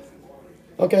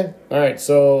 Okay. All right.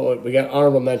 So we got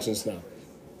honorable mentions now.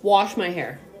 Wash my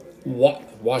hair.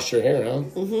 Wash your hair, huh?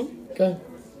 Mm-hmm. Okay.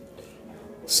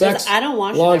 Sex, I don't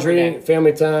wash it laundry, every day.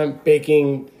 family time,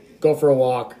 baking, go for a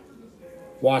walk,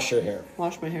 wash your hair.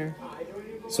 Wash my hair.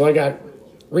 So I got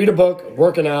read a book,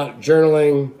 working out,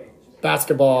 journaling,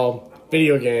 basketball,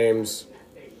 video games.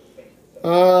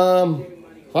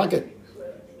 Fuck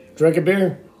it. Drink a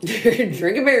beer.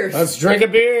 Drink a beer. Let's drink a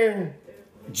beer.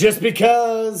 Just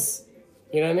because.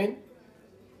 You know what I mean?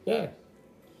 Yeah.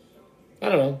 I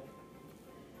don't know.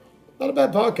 Not a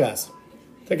bad podcast.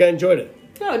 I think I enjoyed it.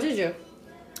 Oh, did you?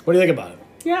 What do you think about it?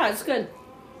 Yeah, it's good.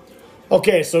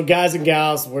 Okay, so guys and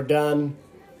gals, we're done.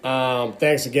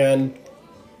 Thanks again.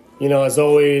 You know, as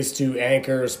always, to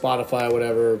Anchor, Spotify,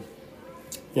 whatever.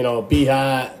 You know,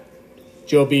 Beehive,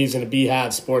 Joe B's and the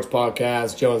Beehive Sports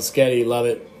Podcast. Joe and Sketty, love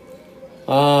it.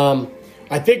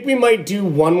 I think we might do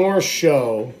one more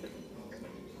show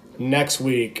next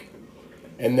week,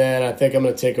 and then I think I'm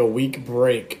going to take a week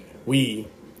break.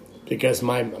 Because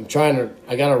I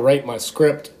gotta write my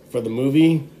script for the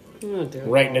movie. Oh, dear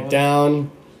writing God. it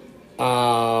down.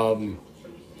 All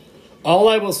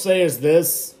I will say is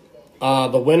this.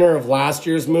 The winner of last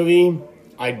year's movie,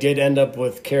 I did end up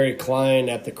with Carrie Klein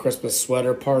at the Christmas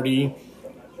sweater party.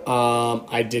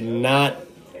 I did not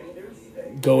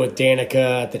go with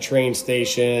Danica at the train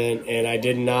station, and I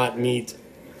did not meet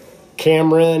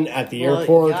Cameron at the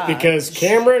airport yeah. because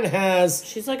Cameron has...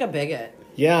 She's like a bigot.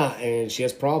 Yeah, and she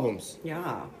has problems.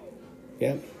 Yeah.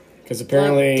 Yeah. Because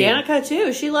apparently... Danica,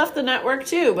 too. She left the network,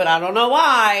 too, but I don't know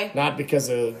why. Not because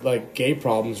of, like, gay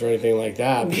problems or anything like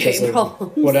that. Gay Because of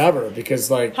problems? whatever.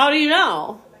 Because, like... How do you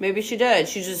know? Maybe she did.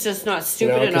 She's just not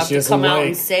stupid 'cause enough she to doesn't come out like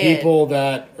and say people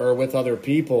that are with other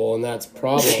people, and that's She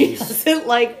problems. doesn't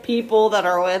like people that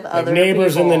are with Like other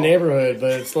neighbors people. in the neighborhood,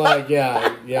 but it's like,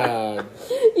 yeah.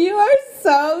 You are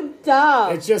so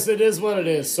dumb. It is what it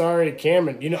is. Sorry,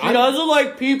 Cameron. You know, She doesn't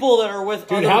like people that are with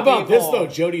dude, other how about this, people. though?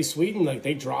 Jodie Sweetin, like,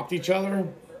 they dropped each other?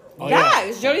 Oh, Yeah,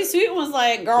 because Jodie Sweetin was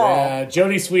like, girl. Yeah,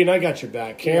 Jodie Sweetin, I got your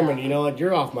back. Cameron, you know what?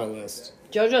 You're off my list.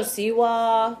 JoJo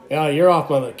Siwa. Yeah, you're off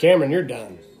my list. Cameron, you're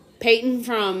done. Peyton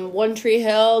from One Tree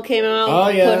Hill came out Oh,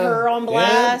 and yeah. put her on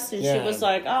blast, and Yeah. she was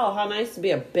like, oh, how nice to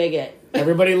be a bigot.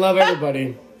 Everybody love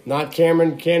everybody. Not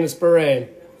Cameron Candice Bure.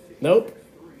 Nope.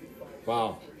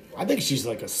 Wow. I think she's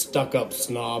like a stuck-up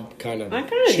snob kind of I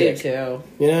kind of do, chick. too.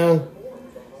 You know?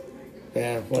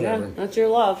 Yeah, whatever. Yeah, that's your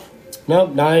love.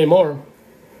 Nope, not anymore.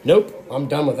 Nope, I'm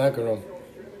done with that girl.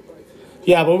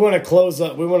 Yeah, but we want to close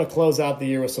up. We want to close out the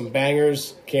year with some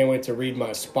bangers. Can't wait to read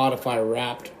my Spotify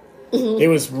Wrapped. It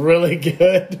was really good.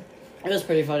 It was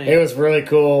pretty funny. It was really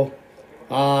cool.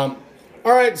 All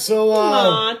right, so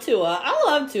Aw, Tua. I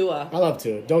love Tua. I love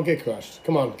to. Don't get crushed.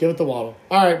 Come on, give it the waddle.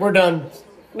 All right, we're done.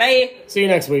 Bye. See you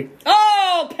next week. Oh!